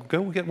goes out,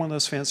 go get one of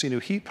those fancy new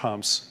heat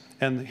pumps,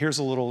 and here's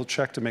a little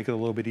check to make it a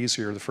little bit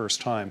easier the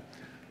first time.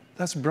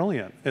 That's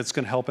brilliant. It's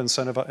going to help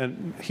incentivize.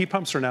 And heat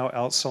pumps are now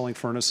outselling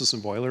furnaces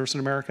and boilers in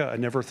America. I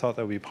never thought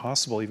that would be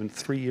possible even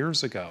 3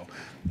 years ago.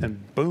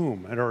 And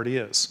boom, it already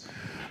is.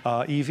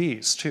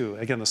 EVs, too.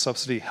 Again, the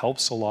subsidy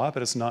helps a lot,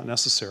 but it's not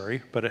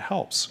necessary, but it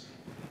helps.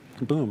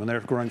 Boom, and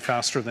they're growing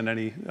faster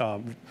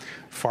than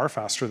far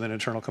faster than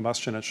internal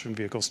combustion engine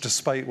vehicles,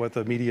 despite what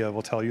the media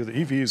will tell you, the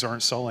EVs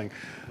aren't selling.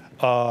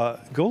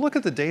 Go look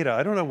at the data.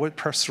 I don't know what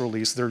press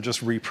release they're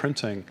just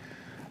reprinting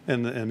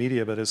in the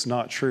media, but it's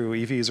not true.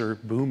 EVs are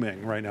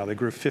booming right now. They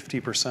grew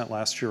 50%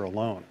 last year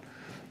alone.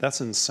 That's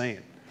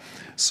insane.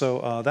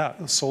 So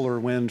that solar,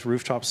 wind,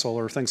 rooftop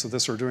solar, things like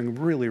this are doing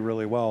really,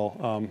 really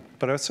well.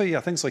 But I would say, yeah,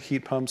 things like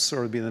heat pumps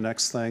would be the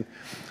next thing.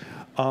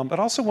 But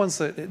also ones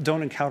that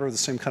don't encounter the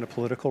same kind of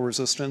political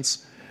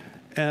resistance.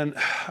 And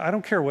I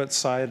don't care what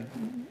side,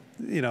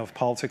 of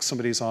politics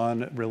somebody's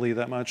on really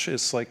that much.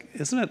 It's like,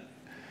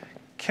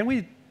 can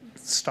we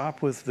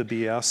stop with the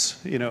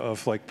BS,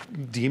 of like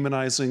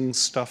demonizing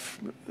stuff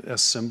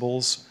as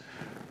symbols?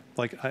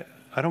 Like,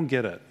 I don't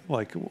get it.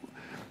 Like,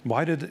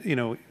 why did,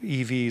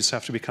 EVs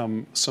have to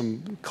become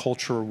some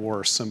culture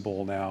war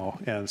symbol now?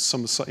 And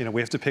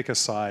we have to pick a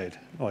side.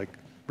 Like,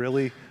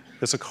 really?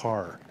 It's a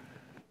car.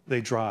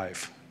 They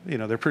drive.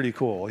 they're pretty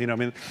cool.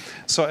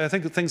 So I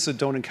think things that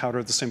don't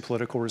encounter the same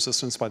political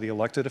resistance by the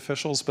elected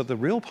officials, but the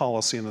real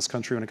policy in this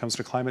country when it comes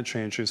to climate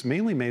change is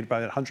mainly made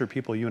by 100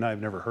 people you and I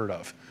have never heard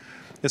of.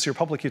 It's your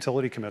public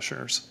utility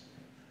commissioners.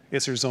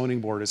 It's your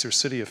zoning board, it's your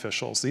city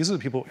officials. These are the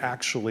people who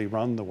actually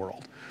run the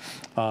world.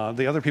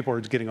 The other people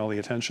are getting all the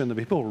attention. The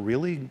people who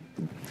really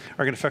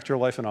are going to affect your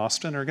life in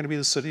Austin are going to be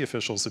the city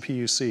officials, the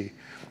PUC.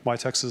 Why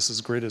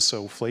Texas's grid is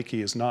so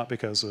flaky is not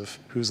because of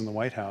who's in the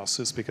White House,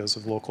 it's because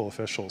of local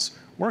officials.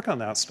 Work on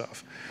that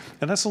stuff.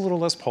 And that's a little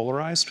less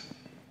polarized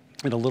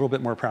and a little bit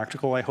more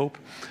practical, I hope.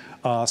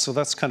 So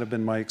that's kind of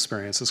been my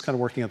experience. It's kind of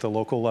working at the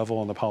local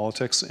level in the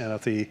politics and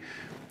at the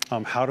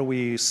how do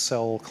we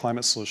sell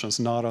climate solutions,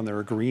 not on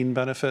their green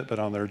benefit, but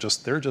on they're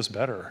just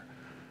better.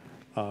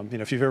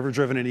 If you've ever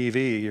driven an EV,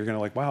 you're going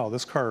to like, wow,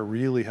 this car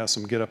really has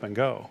some get up and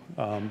go.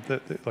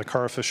 The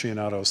car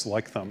aficionados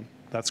like them.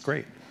 That's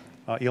great.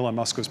 Elon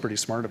Musk was pretty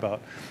smart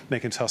about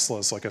making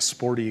Teslas like a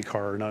sporty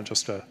car, not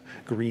just a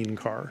green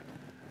car.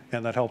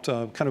 And that helped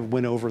kind of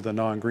win over the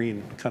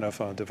non-green kind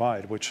of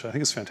divide, which I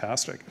think is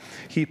fantastic.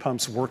 Heat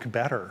pumps work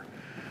better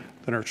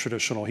than our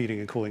traditional heating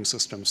and cooling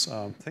systems.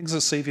 Things that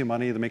save you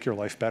money, that make your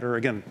life better.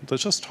 Again,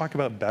 let's just talk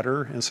about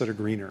better instead of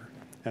greener.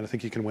 And I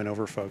think you can win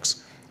over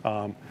folks.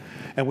 And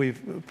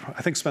we've,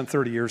 I think, spent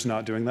 30 years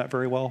not doing that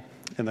very well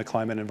in the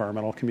climate and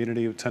environmental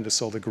community. We tend to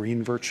sell the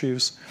green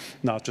virtues,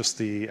 not just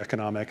the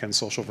economic and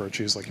social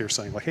virtues like you're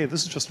saying, like, hey,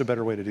 this is just a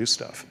better way to do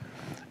stuff.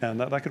 And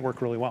that could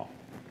work really well.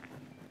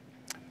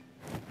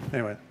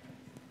 Anyway.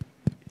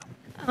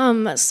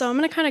 So I'm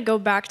going to kind of go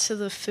back to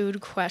the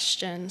food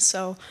question.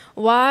 So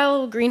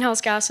while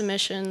greenhouse gas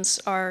emissions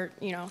are,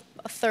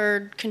 a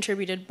third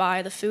contributed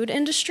by the food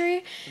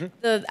industry,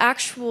 the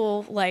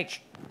actual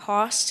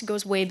cost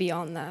goes way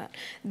beyond that.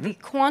 The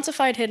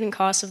quantified hidden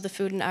costs of the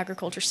food and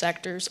agriculture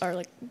sectors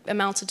are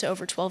amounted to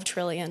over 12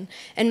 trillion,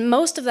 and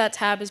most of that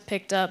tab is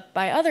picked up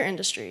by other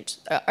industries,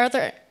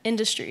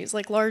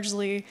 like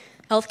largely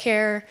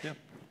healthcare. Yep.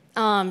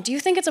 Do you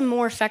think it's a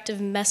more effective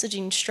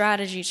messaging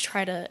strategy to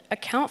try to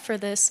account for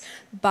this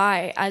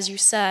by, as you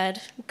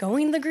said,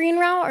 going the green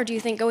route, or do you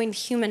think going to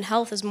human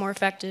health is more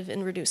effective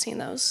in reducing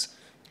those?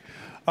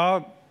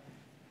 Well,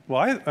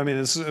 I mean,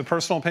 it's a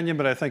personal opinion,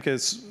 but I think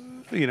it's,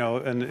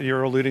 and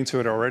you're alluding to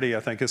it already,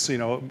 I think it's,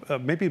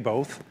 maybe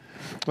both,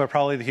 but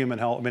probably the human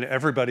health. I mean,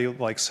 everybody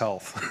likes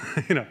health.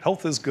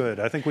 Health is good.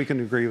 I think we can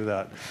agree with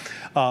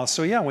that.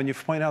 So yeah, when you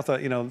point out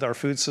that, our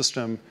food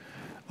system,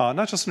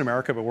 not just in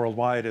America, but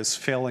worldwide, is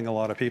failing a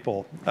lot of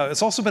people.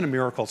 It's also been a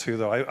miracle, too,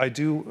 though. I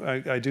do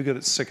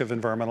get sick of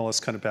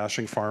environmentalists kind of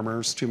bashing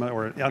farmers too much,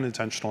 or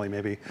unintentionally,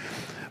 maybe.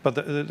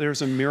 But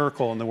there's a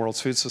miracle in the world's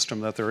food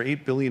system that there are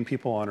 8 billion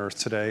people on Earth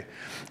today,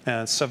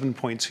 and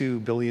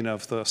 7.2 billion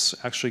of us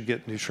actually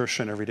get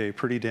nutrition every day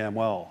pretty damn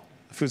well.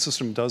 The food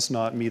system does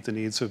not meet the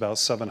needs of about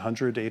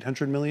 700 to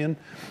 800 million,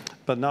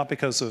 but not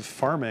because of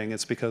farming.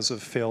 It's because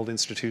of failed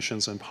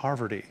institutions and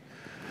poverty.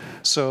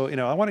 So,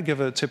 I want to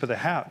give a tip of the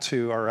hat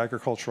to our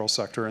agricultural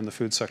sector, and the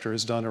food sector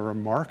has done a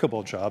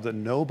remarkable job that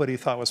nobody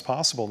thought was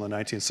possible in the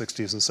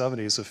 1960s and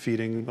 70s of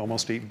feeding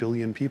almost 8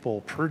 billion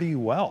people pretty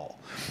well.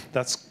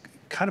 That's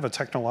kind of a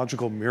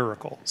technological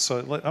miracle.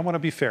 So I want to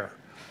be fair.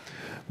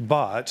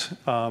 But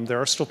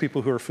there are still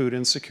people who are food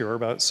insecure,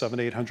 about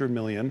 700 to 800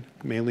 million,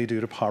 mainly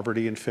due to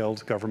poverty and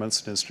failed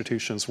governments and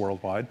institutions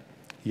worldwide.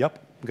 Yep,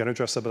 I'm going to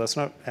address that, but that's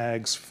not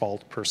ag's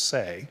fault per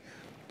se,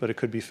 but it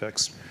could be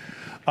fixed.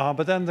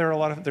 But then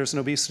there's an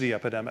obesity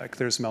epidemic.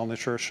 There's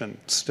malnutrition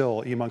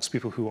still amongst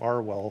people who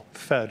are well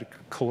fed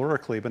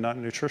calorically, but not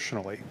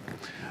nutritionally.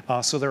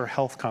 So there are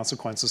health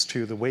consequences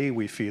to the way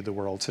we feed the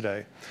world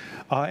today.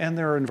 And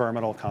there are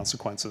environmental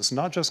consequences,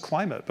 not just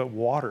climate, but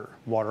water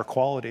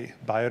quality,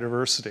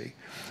 biodiversity.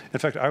 In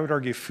fact, I would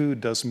argue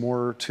food does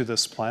more to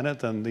this planet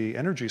than the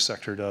energy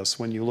sector does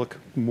when you look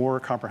more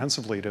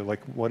comprehensively to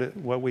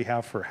what we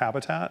have for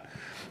habitat,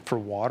 for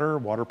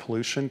water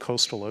pollution,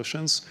 coastal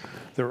oceans.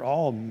 They're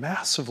all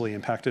massively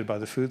impacted by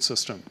the food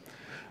system.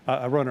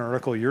 I wrote an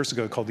article years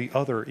ago called The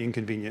Other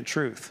Inconvenient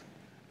Truth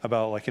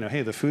about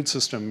hey, the food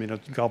system,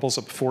 gobbles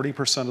up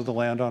 40% of the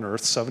land on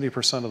Earth,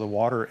 70% of the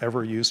water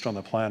ever used on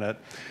the planet.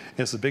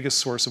 It's the biggest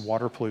source of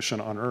water pollution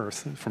on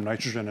Earth from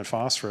nitrogen and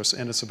phosphorus,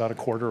 and it's about a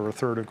quarter or a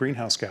third of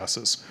greenhouse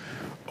gases.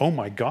 Oh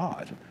my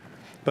God,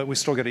 but we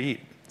still got to eat.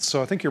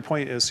 So I think your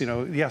point is,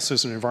 yes,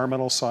 there's an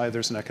environmental side,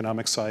 there's an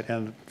economic side,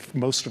 and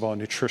most of all,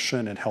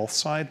 nutrition and health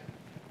side.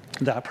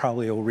 That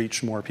probably will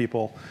reach more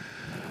people.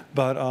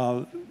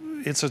 But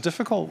it's a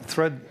difficult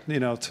thread,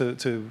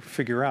 to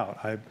figure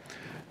out.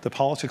 The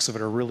politics of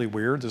it are really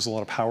weird. There's a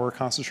lot of power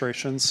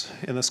concentrations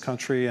in this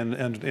country and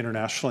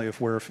internationally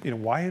of where,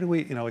 why do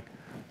we,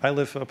 I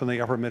live up in the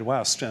upper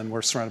Midwest and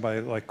we're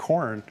surrounded by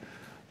corn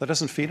that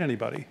doesn't feed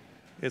anybody.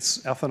 It's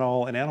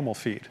ethanol and animal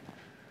feed.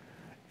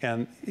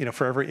 And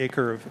for every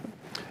acre of,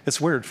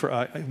 it's weird,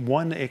 for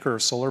 1 acre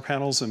of solar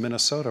panels in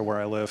Minnesota where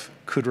I live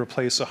could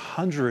replace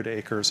 100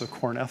 acres of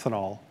corn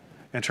ethanol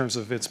in terms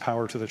of its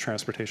power to the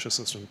transportation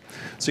system.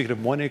 So you could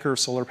have 1 acre of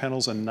solar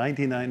panels and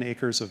 99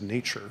 acres of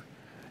nature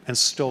and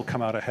still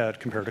come out ahead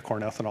compared to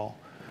corn ethanol.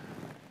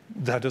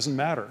 That doesn't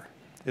matter.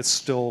 it's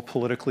still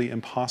politically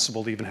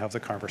impossible to even have the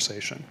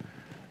conversation.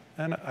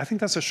 And I think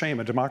that's a shame.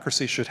 A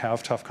democracy should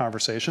have tough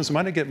conversations. It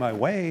might not get my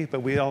way,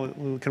 but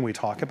can we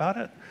talk about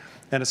it?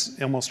 And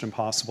it's almost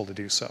impossible to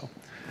do so.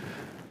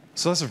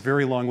 So that's a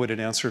very long-winded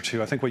answer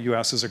to, I think what you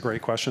asked is a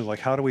great question, like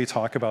how do we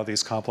talk about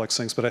these complex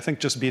things? But I think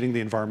just beating the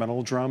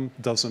environmental drum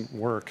doesn't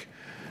work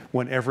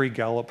when every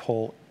Gallup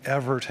poll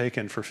ever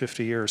taken for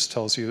 50 years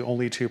tells you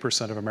only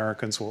 2% of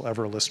Americans will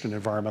ever list an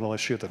environmental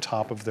issue at the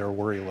top of their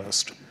worry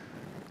list.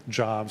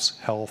 Jobs,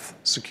 health,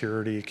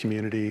 security,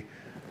 community,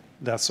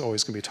 that's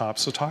always going to be top.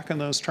 So talk in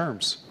those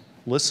terms.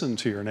 Listen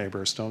to your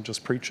neighbors, don't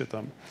just preach at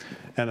them.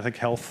 And I think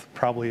health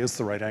probably is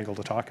the right angle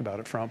to talk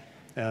about it from,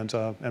 and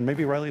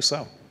maybe rightly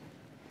so.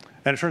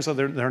 And it turns out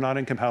they're not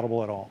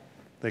incompatible at all.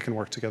 They can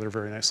work together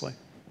very nicely.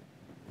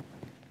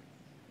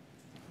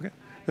 Okay,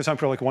 there's time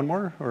for like one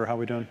more, or how are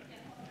we doing?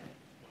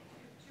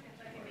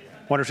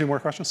 One or two more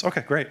questions?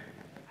 Okay, great.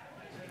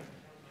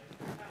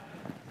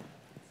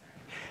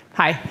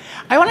 Hi.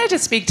 I wanted to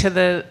speak to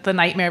the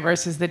nightmare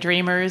versus the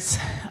dreamers.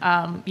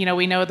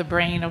 We know the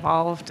brain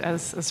evolved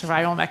as a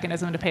survival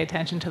mechanism to pay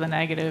attention to the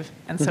negative,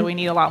 and so we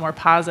need a lot more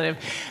positive.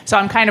 So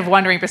I'm kind of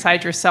wondering,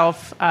 besides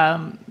yourself,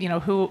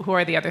 who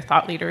are the other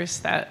thought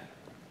leaders that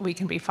we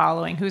can be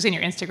following? Who's in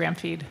your Instagram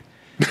feed?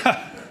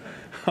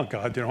 Oh,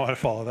 God, you don't want to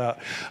follow that.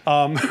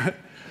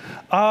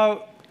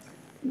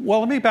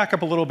 Well, let me back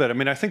up a little bit. I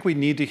mean, I think we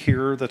need to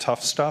hear the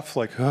tough stuff,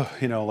 like,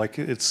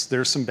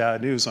 there's some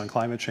bad news on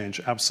climate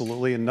change,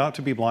 absolutely, and not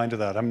to be blind to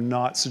that. I'm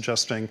not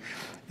suggesting,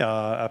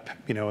 a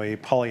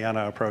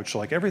Pollyanna approach,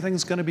 like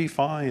everything's going to be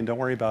fine, don't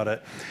worry about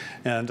it.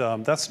 And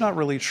that's not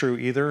really true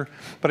either.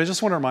 But I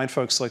just want to remind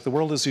folks, like, the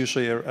world is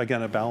usually,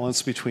 again, a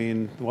balance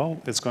between,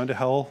 well, it's going to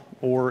hell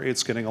or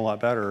it's getting a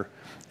lot better.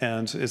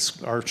 And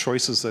it's our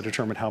choices that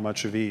determine how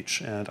much of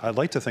each. And I'd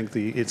like to think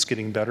the it's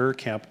getting better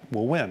camp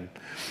will win.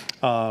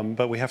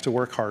 But we have to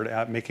work hard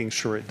at making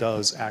sure it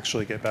does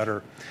actually get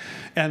better.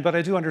 But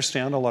I do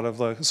understand a lot of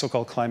the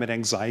so-called climate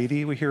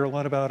anxiety we hear a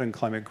lot about, and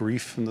climate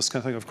grief and this kind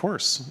of thing. Of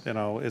course,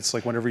 it's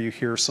like whenever you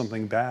hear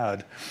something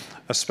bad,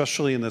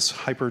 especially in this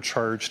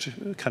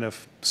hypercharged kind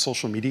of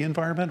social media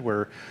environment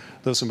where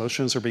those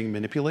emotions are being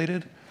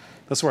manipulated,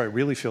 that's where I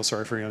really feel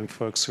sorry for young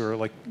folks who are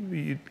like,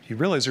 you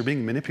realize you're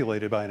being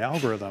manipulated by an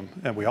algorithm,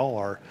 and we all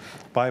are,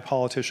 by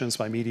politicians,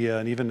 by media,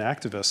 and even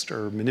activists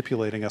are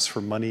manipulating us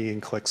for money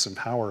and clicks and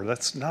power.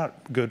 That's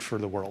not good for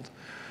the world.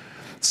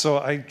 So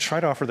I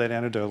try to offer that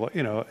antidote,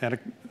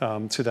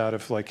 to that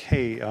of like,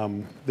 hey,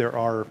 there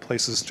are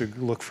places to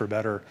look for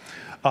better.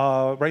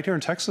 Right here in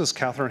Texas,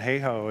 Catherine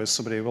Hayhoe is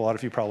somebody a lot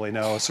of you probably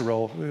know. It's a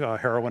real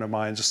heroine of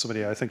mine, just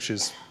somebody I think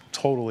she's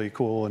totally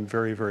cool and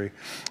very, very,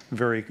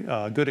 very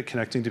good at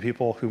connecting to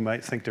people who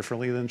might think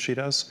differently than she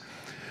does.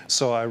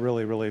 So I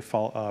really, really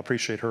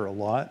appreciate her a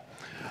lot.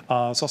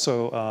 It's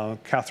also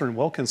Catherine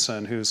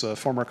Wilkinson, who's a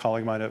former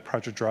colleague of mine at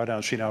Project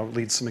Drawdown. She now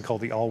leads something called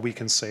the All We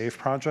Can Save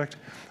Project,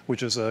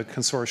 which is a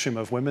consortium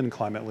of women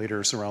climate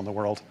leaders around the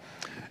world.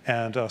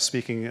 And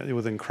speaking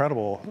with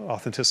incredible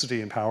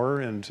authenticity and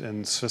power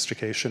and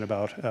sophistication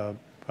about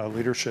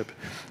leadership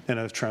in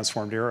a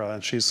transformed era.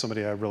 And she's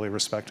somebody I really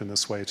respect in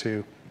this way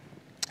too.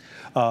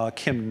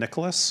 Kim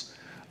Nicholas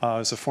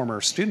is a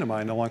former student of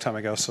mine a long time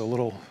ago, so a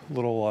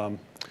little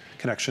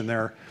connection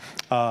there.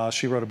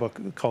 She wrote a book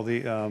called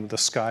The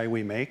Sky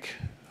We Make,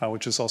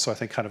 which is also, I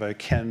think, kind of a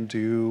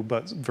can-do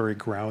but very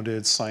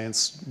grounded,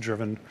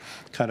 science-driven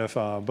kind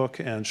of book.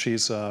 And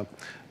she's a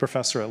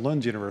professor at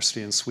Lund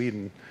University in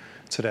Sweden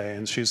today,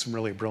 and she's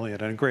really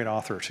brilliant and a great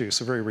author too,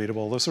 so very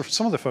readable. Those are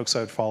some of the folks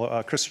I'd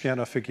follow.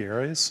 Christiana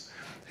Figueres,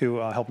 who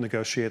helped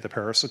negotiate the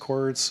Paris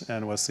Accords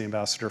and was the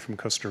ambassador from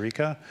Costa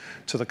Rica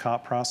to the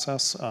COP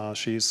process.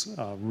 She's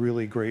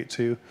really great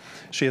too.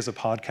 She has a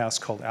podcast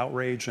called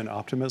Outrage and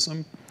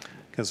Optimism,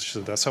 because she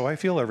said, that's how I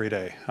feel every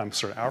day. I'm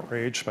sort of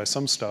outraged by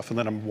some stuff, and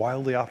then I'm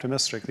wildly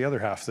optimistic the other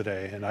half of the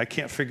day, and I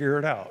can't figure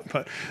it out.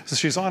 But so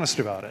she's honest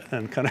about it,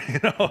 and kind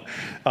of,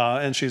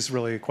 and she's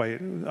really quite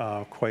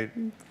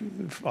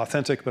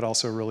authentic, but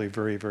also really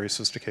very, very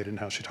sophisticated in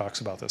how she talks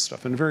about this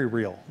stuff, and very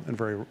real and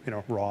very,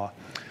 raw.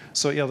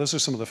 So yeah, those are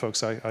some of the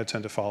folks I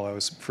tend to follow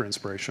for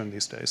inspiration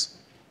these days.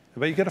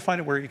 But you got to find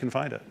it where you can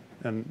find it,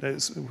 and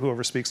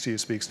whoever speaks to you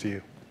speaks to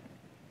you.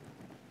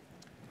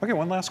 Okay,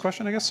 one last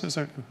question, I guess. Is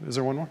there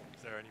one more?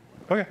 Is there any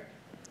more? Okay.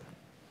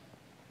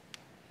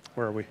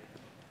 Where are we?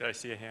 Did I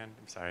see a hand?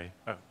 I'm sorry.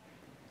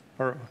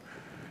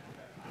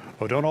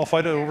 Don't all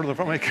fight it over the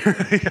front mic.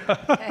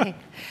 Yeah.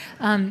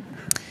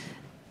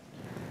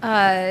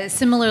 Okay.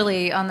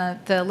 Similarly, on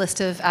the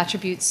list of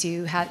attributes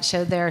you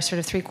showed there, sort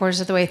of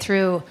 3/4 of the way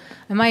through,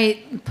 I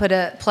might put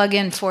a plug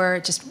in for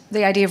just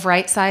the idea of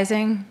right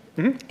sizing,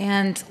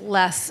 and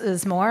less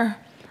is more.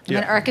 I'm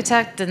an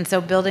architect, and so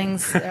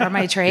buildings are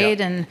my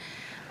trade, and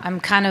I'm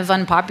kind of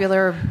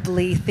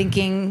unpopularly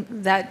thinking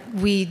that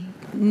we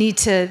need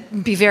to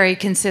be very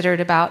considered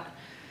about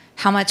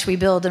how much we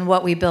build and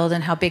what we build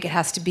and how big it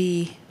has to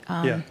be.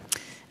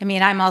 I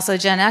mean, I'm also a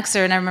Gen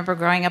Xer, and I remember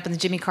growing up in the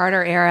Jimmy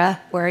Carter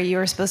era where you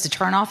were supposed to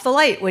turn off the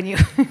light when you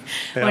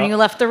when you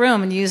left the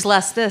room and use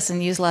less this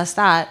and use less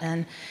that.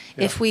 And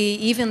if we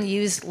even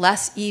used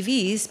less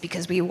EVs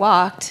because we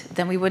walked,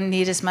 then we wouldn't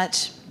need as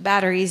much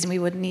batteries and we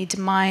wouldn't need to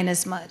mine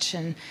as much.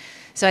 And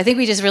so I think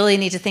we just really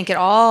need to think it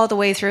all the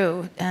way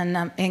through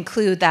and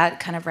include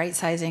that kind of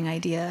right-sizing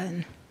idea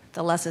and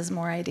the less is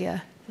more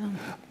idea. So.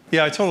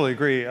 Yeah, I totally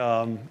agree.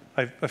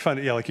 I find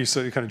it, like you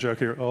said, you kind of joke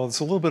here, oh, it's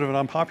a little bit of an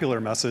unpopular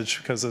message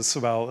because it's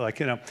about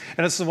and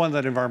it's the one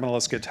that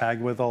environmentalists get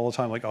tagged with all the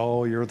time, like,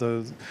 oh, you're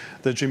the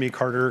Jimmy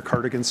Carter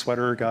cardigan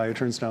sweater guy who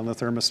turns down the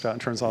thermostat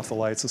and turns off the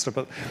lights and stuff.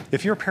 But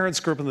if your parents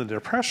grew up in the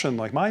Depression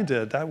like mine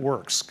did, that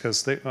works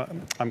because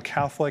I'm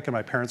Catholic and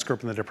my parents grew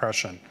up in the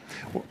Depression.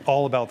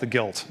 All about the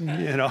guilt,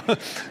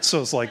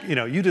 So it's like, you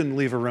didn't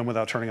leave a room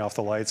without turning off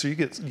the lights, or you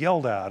get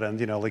yelled at, and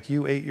like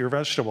you ate your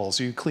vegetables,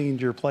 you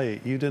cleaned your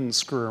plate, you didn't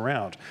screw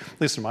around,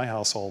 at least in my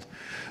household.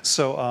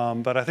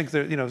 So, but I think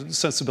that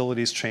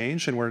sensibilities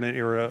change, and we're in an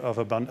era of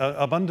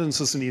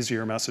abundance is an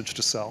easier message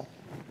to sell.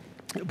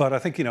 But I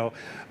think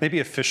maybe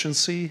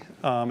efficiency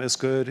is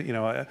good.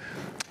 I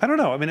don't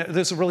know. I mean,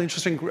 there's a really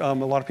interesting. A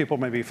lot of people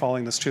may be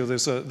following this too.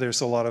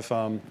 There's a lot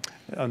of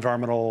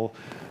environmental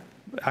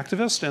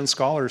activists and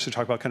scholars who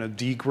talk about kind of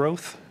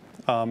degrowth.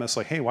 It's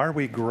like, hey, why are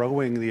we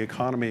growing the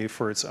economy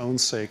for its own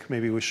sake?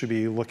 Maybe we should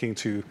be looking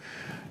to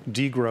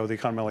degrow the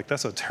economy. Like,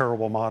 that's a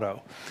terrible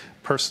motto,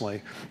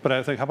 personally. But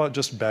I think, how about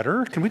just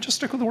better? Can we just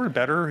stick with the word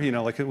better?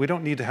 Like, we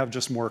don't need to have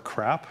just more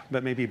crap,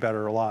 but maybe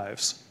better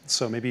lives.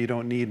 So maybe you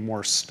don't need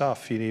more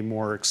stuff. You need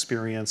more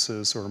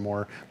experiences or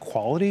more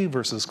quality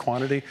versus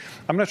quantity.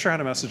 I'm not sure how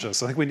to message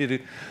this. I think we need to.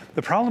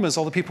 The problem is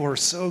all the people who are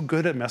so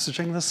good at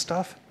messaging this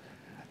stuff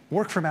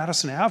work for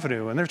Madison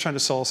Avenue, and they're trying to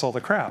sell us all the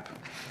crap.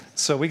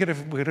 So we got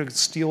to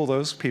steal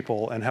those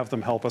people and have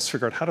them help us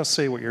figure out how to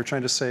say what you're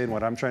trying to say and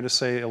what I'm trying to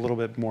say a little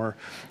bit more,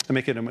 and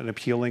make it an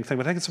appealing thing.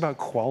 But I think it's about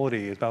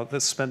quality,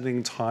 about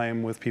spending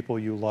time with people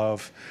you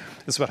love.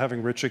 It's about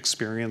having rich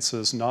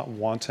experiences, not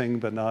wanting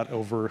but not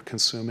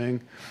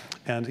over-consuming,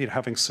 and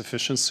having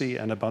sufficiency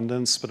and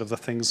abundance, but of the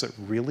things that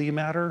really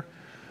matter.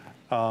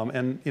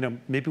 And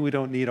maybe we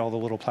don't need all the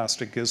little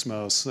plastic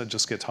gizmos that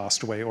just get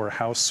tossed away, or a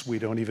house we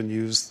don't even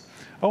use.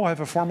 Oh, I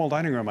have a formal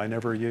dining room I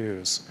never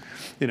use.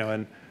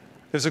 And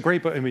there's a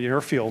great book, in your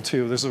field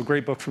too, there's a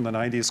great book from the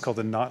 90s called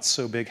The Not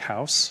So Big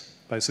House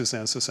by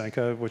Suzanne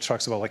Susenka, which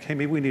talks about like, hey,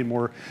 maybe we need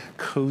more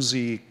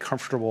cozy,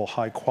 comfortable,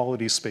 high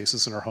quality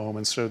spaces in our home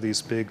instead of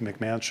these big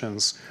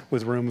McMansions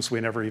with rooms we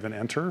never even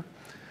enter.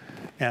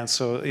 And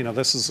so,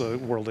 this is a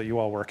world that you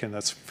all work in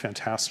that's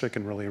fantastic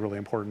and really, really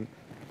important.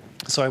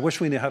 So I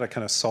wish we knew how to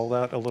kind of sell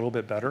that a little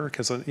bit better,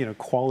 because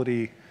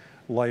quality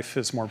life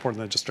is more important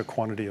than just a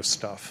quantity of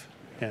stuff.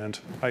 And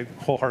I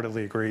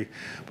wholeheartedly agree.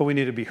 But we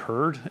need to be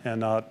heard,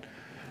 and not,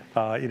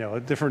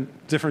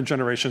 different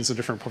generations and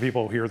different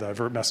people hear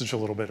that message a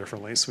little bit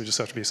differently. So we just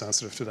have to be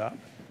sensitive to that.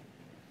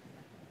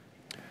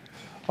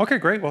 Okay,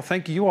 great. Well,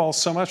 thank you all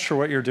so much for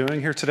what you're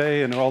doing here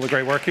today and all the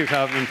great work you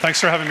have. And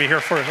thanks for having me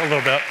here for a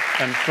little bit.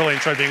 And really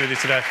enjoyed being with you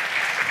today.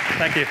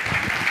 Thank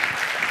you.